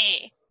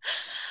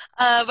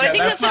 but I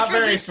think that's it not for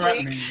very this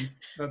threatening. week.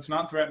 That's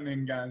not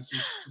threatening, guys.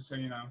 Just so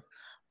you know.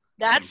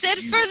 That's it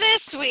for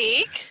this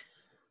week.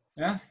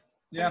 Yeah.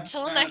 Yeah.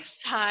 Until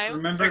next time.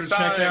 Remember Next to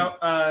check time.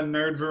 out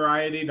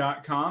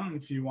nerdvariety.com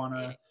if you want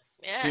to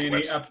Yeah. see any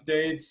Webs-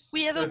 updates.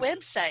 We have a It's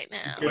website a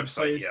now. good Website,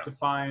 place yeah. to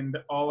find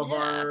all of Yeah.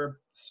 our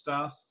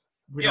stuff.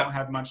 we don't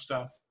have much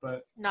stuff,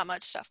 but not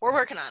much stuff. We're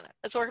working on it.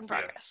 It's a work in Yeah.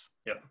 progress.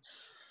 Yeah.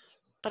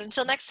 But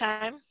until next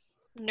time,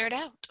 nerd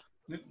out.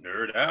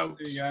 Nerd out.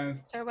 see you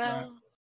guys. Farewell.